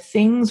the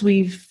things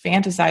we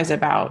fantasize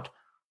about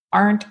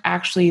aren't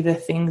actually the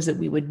things that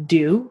we would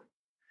do.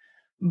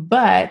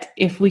 But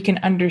if we can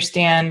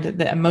understand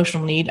the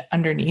emotional need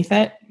underneath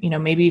it,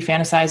 maybe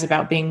fantasize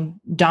about being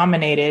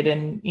dominated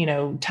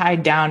and,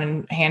 tied down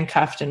and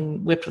handcuffed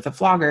and whipped with a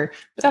flogger,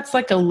 but that's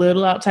like a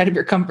little outside of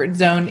your comfort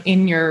zone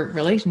in your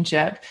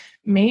relationship.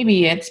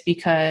 Maybe it's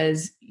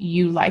because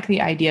you like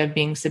the idea of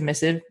being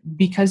submissive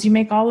because you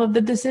make all of the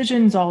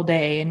decisions all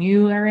day and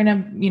you are in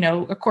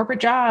a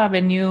corporate job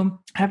and you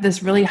have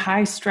this really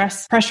high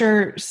stress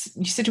pressure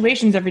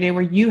situations every day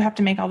where you have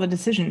to make all the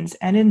decisions.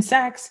 And in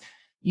sex,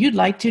 you'd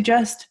like to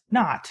just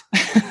not,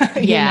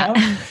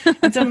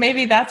 And so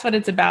maybe that's what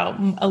it's about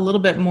a little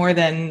bit more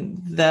than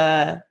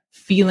the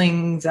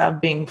feelings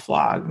of being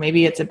flogged.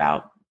 Maybe it's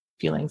about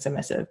feeling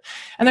submissive.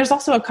 And there's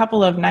also a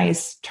couple of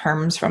nice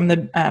terms from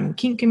the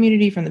kink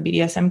community, from the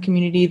BDSM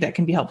community that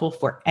can be helpful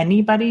for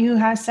anybody who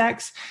has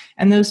sex.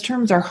 And those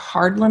terms are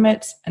hard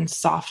limits and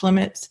soft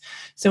limits.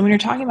 So when you're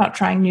talking about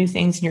trying new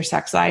things in your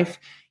sex life,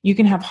 you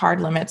can have hard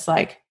limits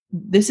like,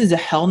 this is a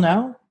hell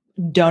no.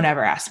 Don't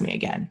ever ask me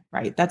again,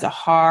 right? That's a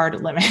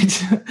hard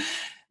limit.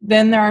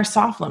 Then there are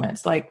soft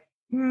limits like,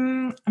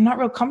 I'm not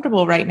real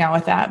comfortable right now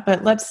with that,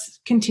 but let's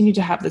continue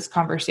to have this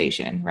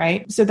conversation,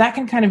 right? So that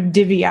can kind of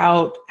divvy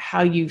out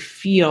how you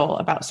feel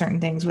about certain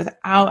things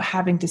without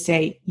having to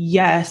say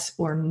yes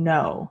or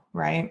no,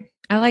 right?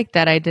 I like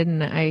that. I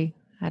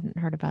hadn't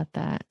heard about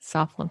that.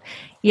 Soft love.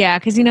 Yeah,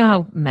 because you know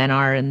how men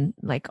are and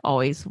like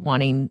always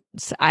wanting,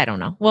 I don't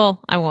know.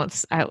 Well, I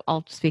won't,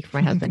 I'll speak for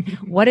my husband.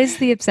 What is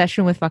the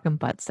obsession with fucking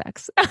butt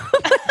sex?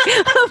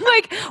 I'm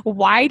like,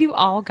 why do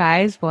all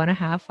guys want to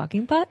have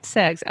fucking butt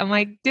sex? I'm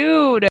like,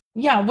 dude.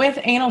 Yeah, with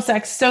anal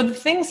sex. So the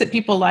things that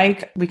people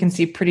like, we can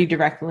see pretty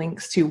direct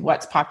links to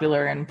what's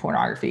popular in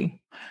pornography.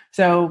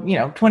 So,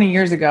 20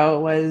 years ago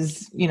it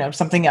was,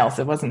 something else.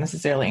 It wasn't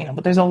necessarily anal,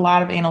 but there's a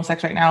lot of anal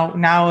sex right now.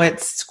 Now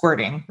it's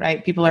squirting,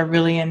 right? People are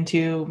really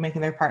into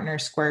making their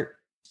partners squirt.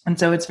 And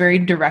so it's very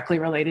directly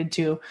related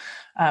to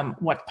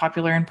what's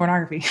popular in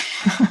pornography.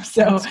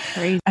 So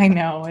I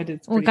know it is.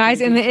 Well,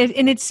 guys, and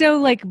it's so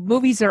like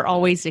movies are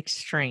always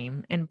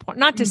extreme, and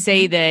not to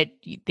say that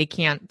they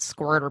can't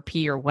squirt or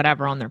pee or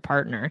whatever on their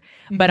partner,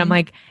 but I'm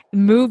like,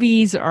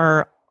 movies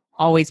are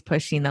always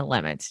pushing the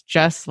limits,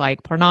 just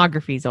like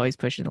pornography is always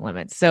pushing the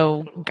limits.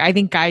 So I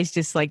think guys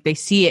just like, they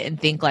see it and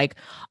think like,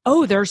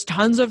 oh, there's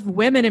tons of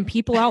women and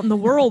people out in the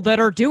world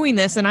that are doing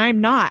this and I'm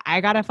not.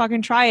 I gotta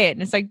fucking try it.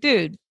 And it's like,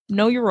 dude,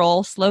 know your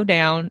role, slow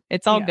down.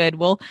 It's all good.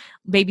 Well,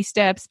 baby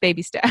steps.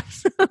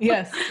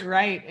 Yes,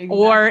 right. Exactly.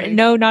 Or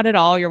no, not at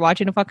all. You're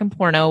watching a fucking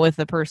porno with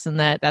the person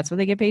that's what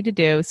they get paid to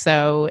do.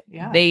 So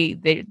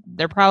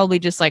they're probably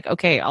just like,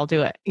 okay, I'll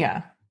do it.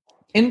 Yeah.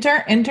 In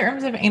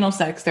terms of anal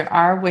sex, there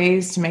are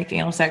ways to make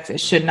anal sex. It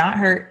should not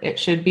hurt. It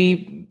should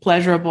be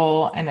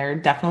pleasurable. And there are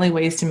definitely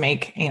ways to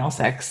make anal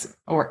sex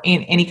or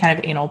in any kind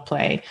of anal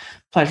play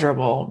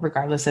pleasurable,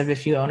 regardless of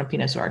if you own a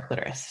penis or a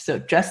clitoris. So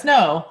just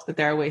know that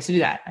there are ways to do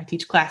that. I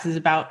teach classes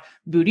about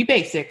booty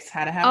basics,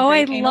 how to have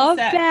great anal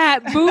sex.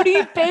 That.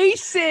 Booty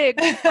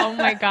basics. Oh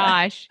my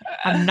gosh.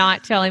 I'm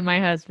not telling my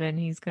husband.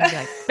 He's going to be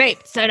like, babe,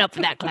 sign up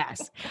for that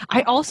class.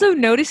 I also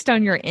noticed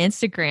on your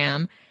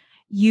Instagram,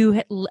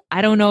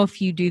 I don't know if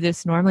you do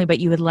this normally, but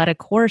you had led a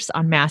course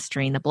on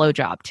mastering the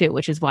blowjob too,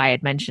 which is why I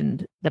had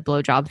mentioned the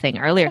blowjob thing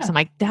earlier. Yeah. So I'm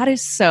like, that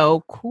is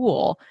so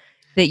cool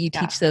that you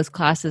teach those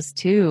classes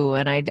too.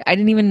 And I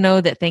didn't even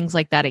know that things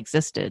like that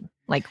existed,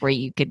 like where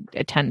you could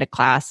attend a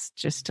class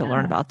just to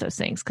learn about those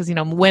things. Cause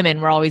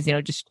women were always,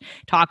 just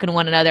talking to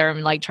one another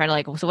and like trying to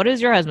like, so what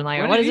is your husband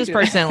like? Or what is this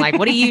person like?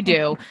 What do you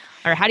do?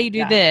 Or how do you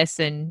do this?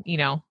 And,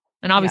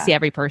 and obviously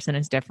every person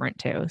is different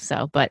too.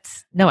 So, but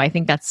no, I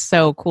think that's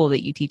so cool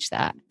that you teach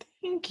that.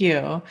 Thank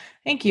you.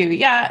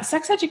 Yeah.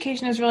 Sex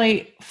education is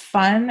really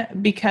fun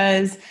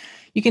because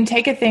you can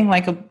take a thing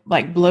like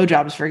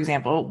blowjobs, for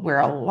example, where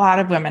a lot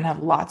of women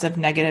have lots of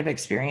negative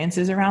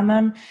experiences around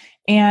them.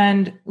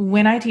 And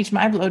when I teach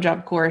my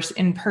blowjob course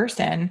in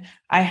person,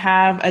 I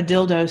have a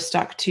dildo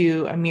stuck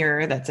to a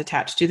mirror that's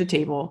attached to the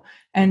table.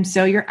 And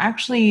so you're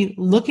actually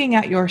looking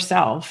at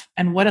yourself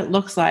and what it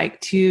looks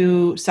like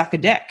to suck a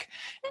dick.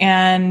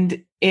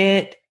 And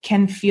it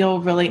can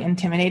feel really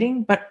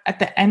intimidating. But at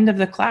the end of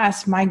the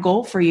class, my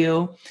goal for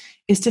you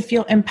is to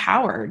feel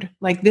empowered.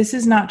 Like, this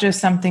is not just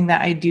something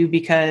that I do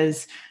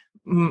because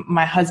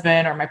my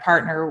husband or my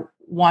partner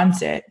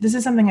wants it. This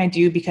is something I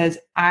do because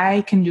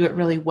I can do it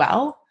really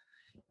well.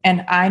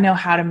 And I know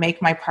how to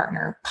make my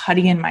partner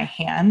putty in my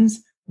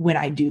hands when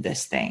I do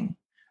this thing,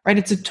 right?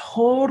 It's a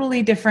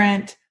totally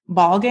different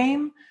ball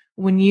game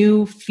when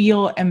you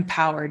feel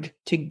empowered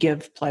to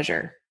give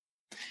pleasure.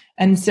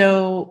 And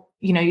so,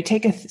 you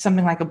take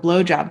something like a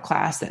blowjob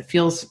class that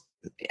feels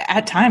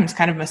at times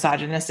kind of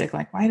misogynistic.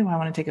 Like, why do I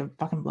want to take a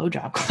fucking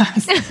blowjob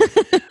class?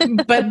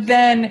 But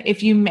then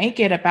if you make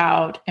it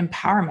about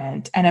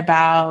empowerment and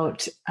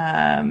about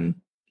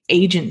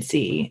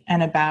agency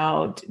and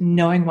about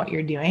knowing what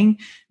you're doing,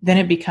 then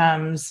it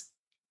becomes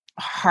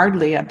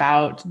hardly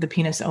about the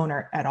penis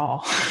owner at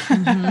all.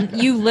 Mm-hmm.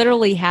 You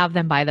literally have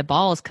them by the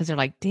balls because they're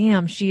like,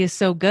 damn, she is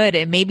so good.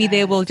 And maybe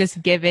they will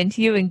just give in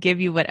to you and give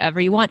you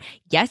whatever you want.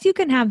 Yes, you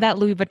can have that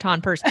Louis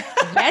Vuitton purse.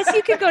 Yes,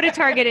 you can go to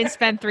Target and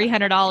spend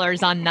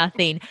 $300 on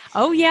nothing.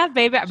 Oh yeah,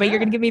 baby. But you're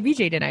going to give me a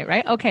BJ tonight,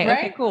 right? Okay.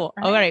 Right? Okay, cool.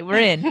 Right. All right. We're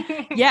in.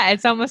 Yeah.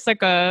 It's almost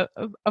like a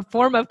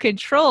form of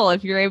control.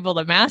 If you're able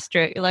to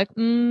master it, you're like,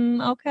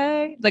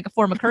 okay. Like a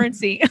form of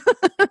currency.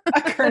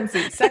 A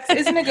currency. Sex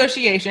is a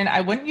negotiation.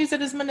 I wouldn't use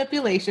it as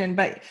manipulation,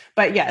 but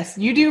yes,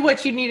 you do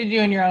what you need to do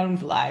in your own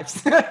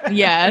lives.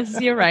 Yes,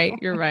 you're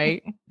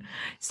right.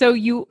 So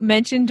you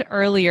mentioned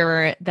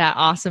earlier that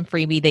awesome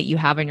freebie that you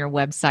have on your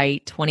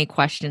website, 20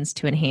 questions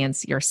to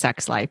enhance your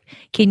sex life.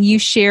 Can you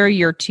share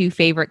your 2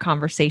 favorite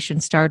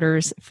conversation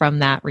starters from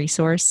that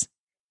resource?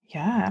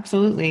 Yeah,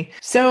 absolutely.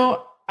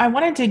 So I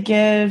wanted to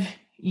give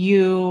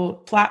you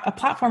a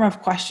platform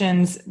of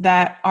questions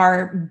that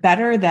are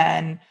better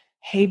than,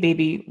 hey,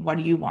 baby, what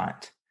do you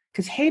want?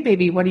 Because, hey,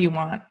 baby, what do you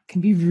want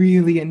can be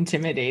really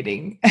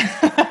intimidating.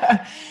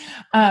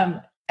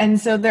 And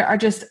so there are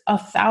just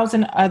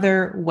 1,000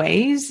 other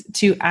ways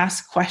to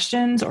ask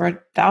questions or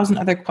 1,000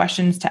 other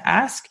questions to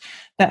ask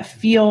that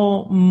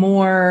feel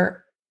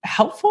more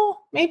helpful,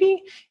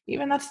 maybe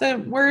even that's the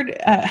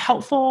word,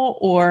 helpful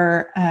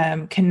or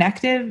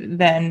connective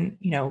than,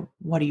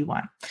 what do you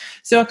want?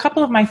 So a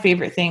couple of my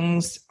favorite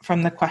things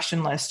from the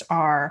question list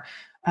are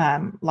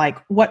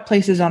like, what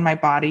places on my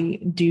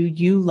body do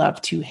you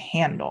love to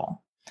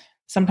handle?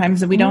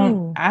 Sometimes we don't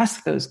Ooh.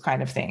 ask those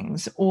kind of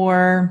things.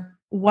 Or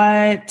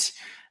what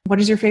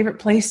is your favorite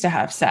place to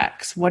have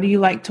sex? What do you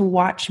like to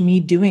watch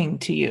me doing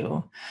to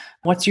you?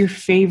 What's your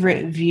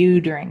favorite view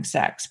during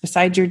sex?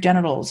 Besides your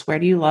genitals, where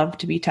do you love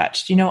to be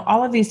touched?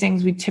 All of these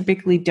things we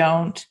typically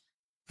don't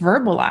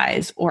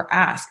verbalize or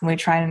ask, and we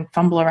try and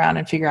fumble around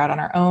and figure out on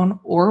our own,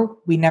 or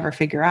we never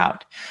figure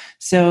out.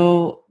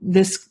 So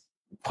this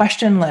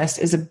question list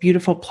is a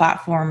beautiful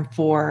platform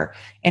for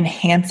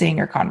enhancing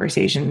your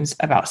conversations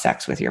about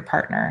sex with your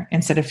partner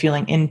instead of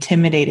feeling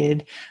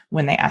intimidated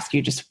when they ask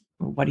you just,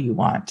 what do you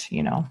want?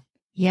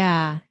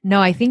 Yeah.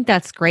 No, I think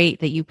that's great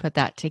that you put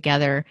that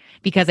together,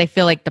 because I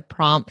feel like the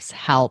prompts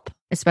help,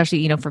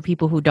 especially, for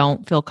people who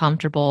don't feel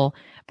comfortable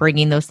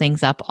bringing those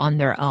things up on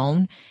their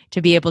own,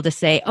 to be able to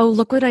say, oh,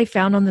 look what I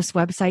found on this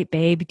website,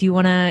 babe. Do you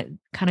want to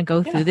kind of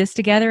go through this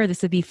together?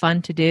 This would be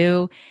fun to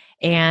do.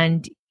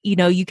 And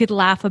you could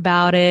laugh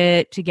about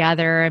it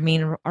together. I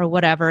mean, or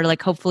whatever,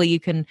 like hopefully you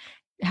can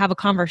have a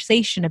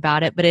conversation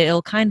about it, but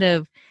it'll kind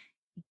of,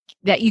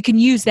 that you can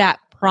use that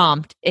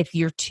prompt if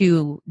you're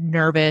too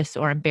nervous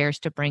or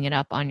embarrassed to bring it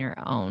up on your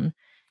own.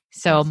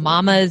 So Absolutely.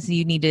 mamas,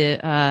 you need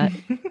to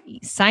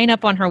sign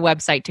up on her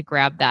website to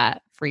grab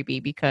that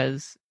freebie,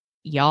 because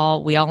we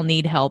all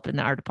need help in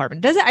our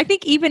department. I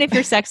think even if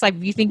your sex life,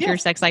 if you think your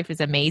sex life is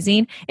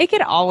amazing, it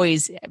could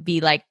always be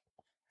like,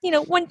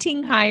 one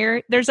ting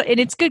higher. And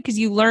it's good because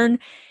you learn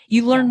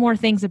more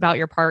things about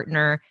your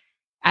partner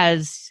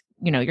as,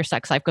 your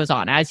sex life goes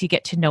on, as you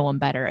get to know them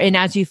better and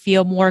as you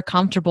feel more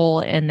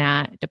comfortable in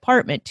that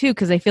department too.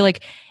 Cause I feel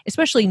like,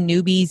 especially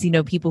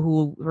newbies, people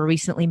who were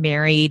recently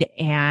married,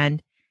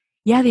 and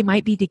they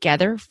might be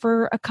together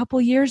for a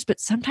couple years, but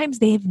sometimes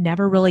they've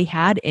never really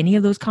had any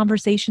of those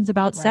conversations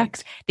about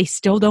sex. They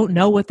still don't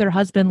know what their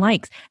husband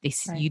likes. They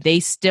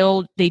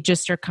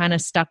just are kind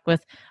of stuck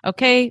with,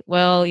 okay,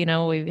 well,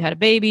 we've had a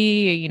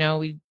baby,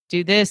 we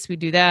do this, we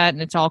do that.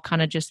 And it's all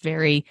kind of just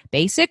very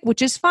basic,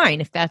 which is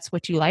fine. If that's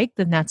what you like,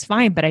 then that's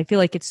fine. But I feel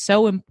like it's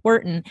so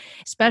important,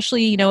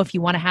 especially, if you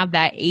want to have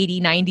that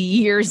 80, 90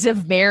 years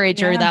of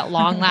marriage or that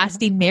long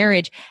lasting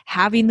marriage,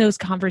 having those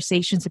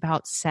conversations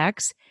about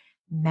sex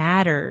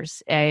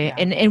matters.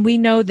 And we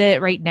know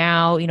that right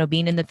now,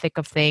 being in the thick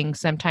of things,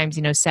 sometimes,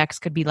 sex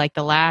could be like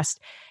the last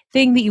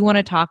thing that you want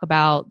to talk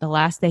about, the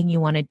last thing you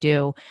want to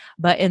do.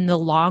 But in the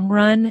long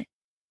run,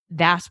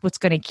 that's what's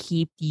going to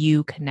keep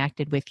you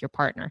connected with your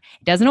partner.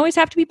 It doesn't always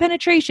have to be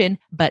penetration,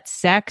 but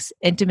sex,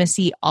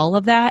 intimacy, all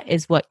of that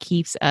is what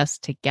keeps us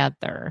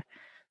together.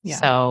 Yeah.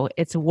 So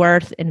it's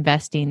worth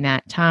investing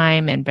that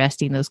time,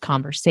 investing those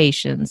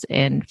conversations,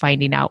 and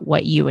finding out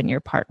what you and your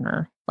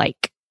partner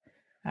like.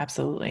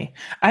 Absolutely.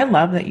 I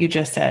love that you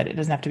just said it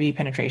doesn't have to be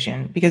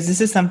penetration, because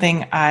this is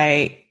something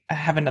I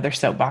have another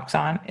soapbox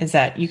on, is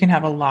that you can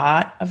have a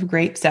lot of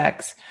great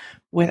sex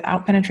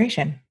without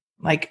penetration.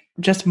 Like,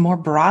 just more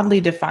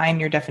broadly define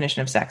your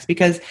definition of sex.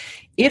 Because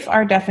if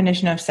our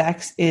definition of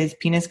sex is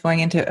penis going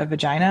into a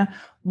vagina,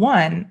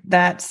 one,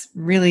 that's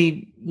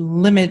really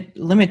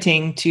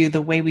limiting to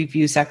the way we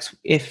view sex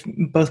if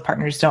both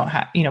partners don't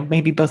have,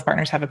 maybe both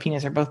partners have a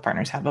penis or both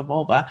partners have a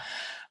vulva.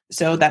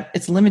 So that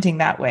it's limiting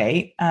that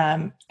way.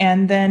 And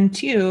then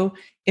two,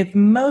 if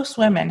most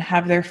women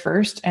have their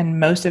first and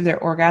most of their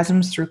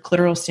orgasms through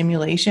clitoral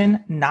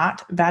stimulation,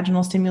 not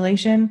vaginal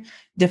stimulation,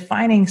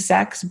 defining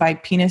sex by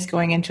penis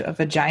going into a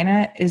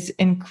vagina is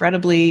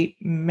incredibly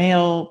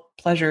male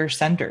pleasure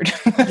centered.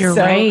 You're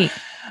right.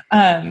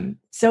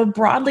 So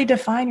broadly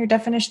define your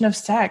definition of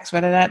sex,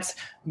 whether that's,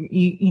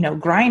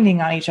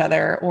 grinding on each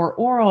other or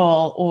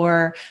oral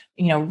or,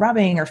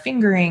 rubbing or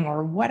fingering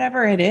or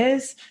whatever it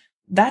is.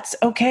 That's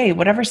okay.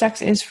 Whatever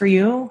sex is for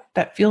you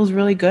that feels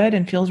really good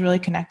and feels really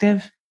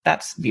connective,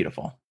 that's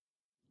beautiful.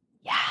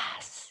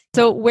 Yes.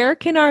 So where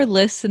can our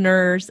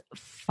listeners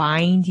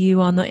find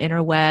you on the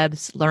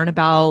interwebs, learn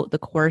about the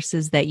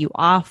courses that you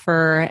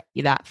offer,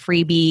 that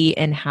freebie,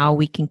 and how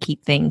we can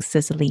keep things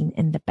sizzling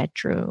in the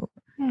bedroom?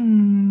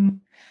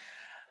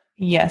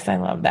 Yes, I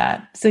love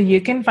that. So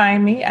you can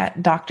find me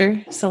at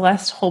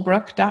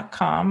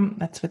drcelesteholbrook.com.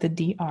 That's with a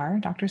DR,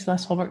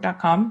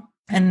 drcelesteholbrook.com.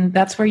 And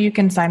that's where you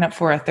can sign up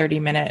for a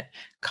 30-minute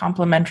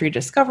complimentary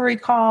discovery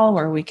call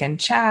where we can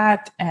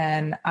chat,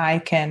 and I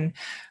can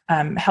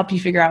help you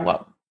figure out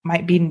what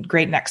might be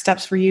great next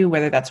steps for you,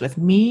 whether that's with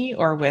me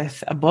or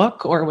with a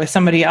book or with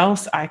somebody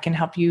else. I can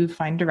help you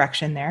find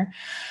direction there.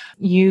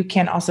 You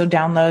can also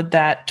download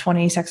that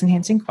 20 sex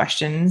enhancing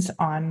questions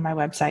on my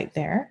website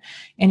there.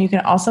 And you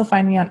can also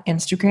find me on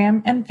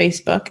Instagram and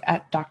Facebook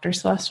at Dr.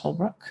 Celeste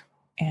Holbrook.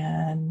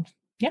 And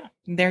yeah,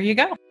 there you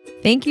go.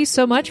 Thank you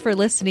so much for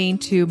listening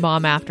to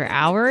Mom After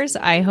Hours.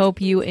 I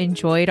hope you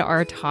enjoyed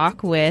our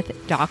talk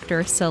with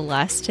Dr.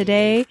 Celeste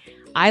today.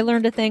 I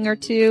learned a thing or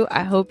two.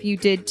 I hope you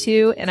did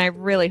too. And I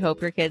really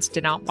hope your kids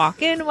did not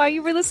walk in while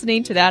you were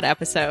listening to that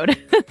episode.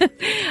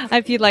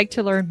 If you'd like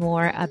to learn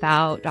more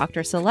about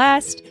Dr.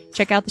 Celeste,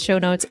 check out the show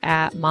notes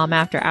at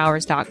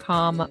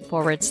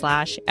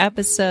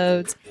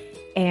momafterhours.com/episodes.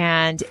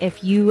 And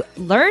if you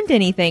learned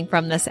anything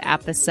from this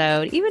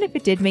episode, even if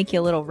it did make you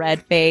a little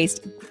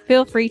red-faced,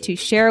 feel free to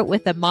share it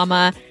with a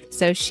mama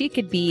so she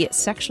could be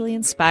sexually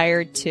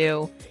inspired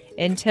too.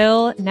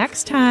 Until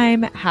next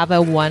time, have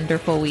a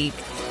wonderful week.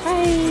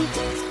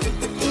 Bye.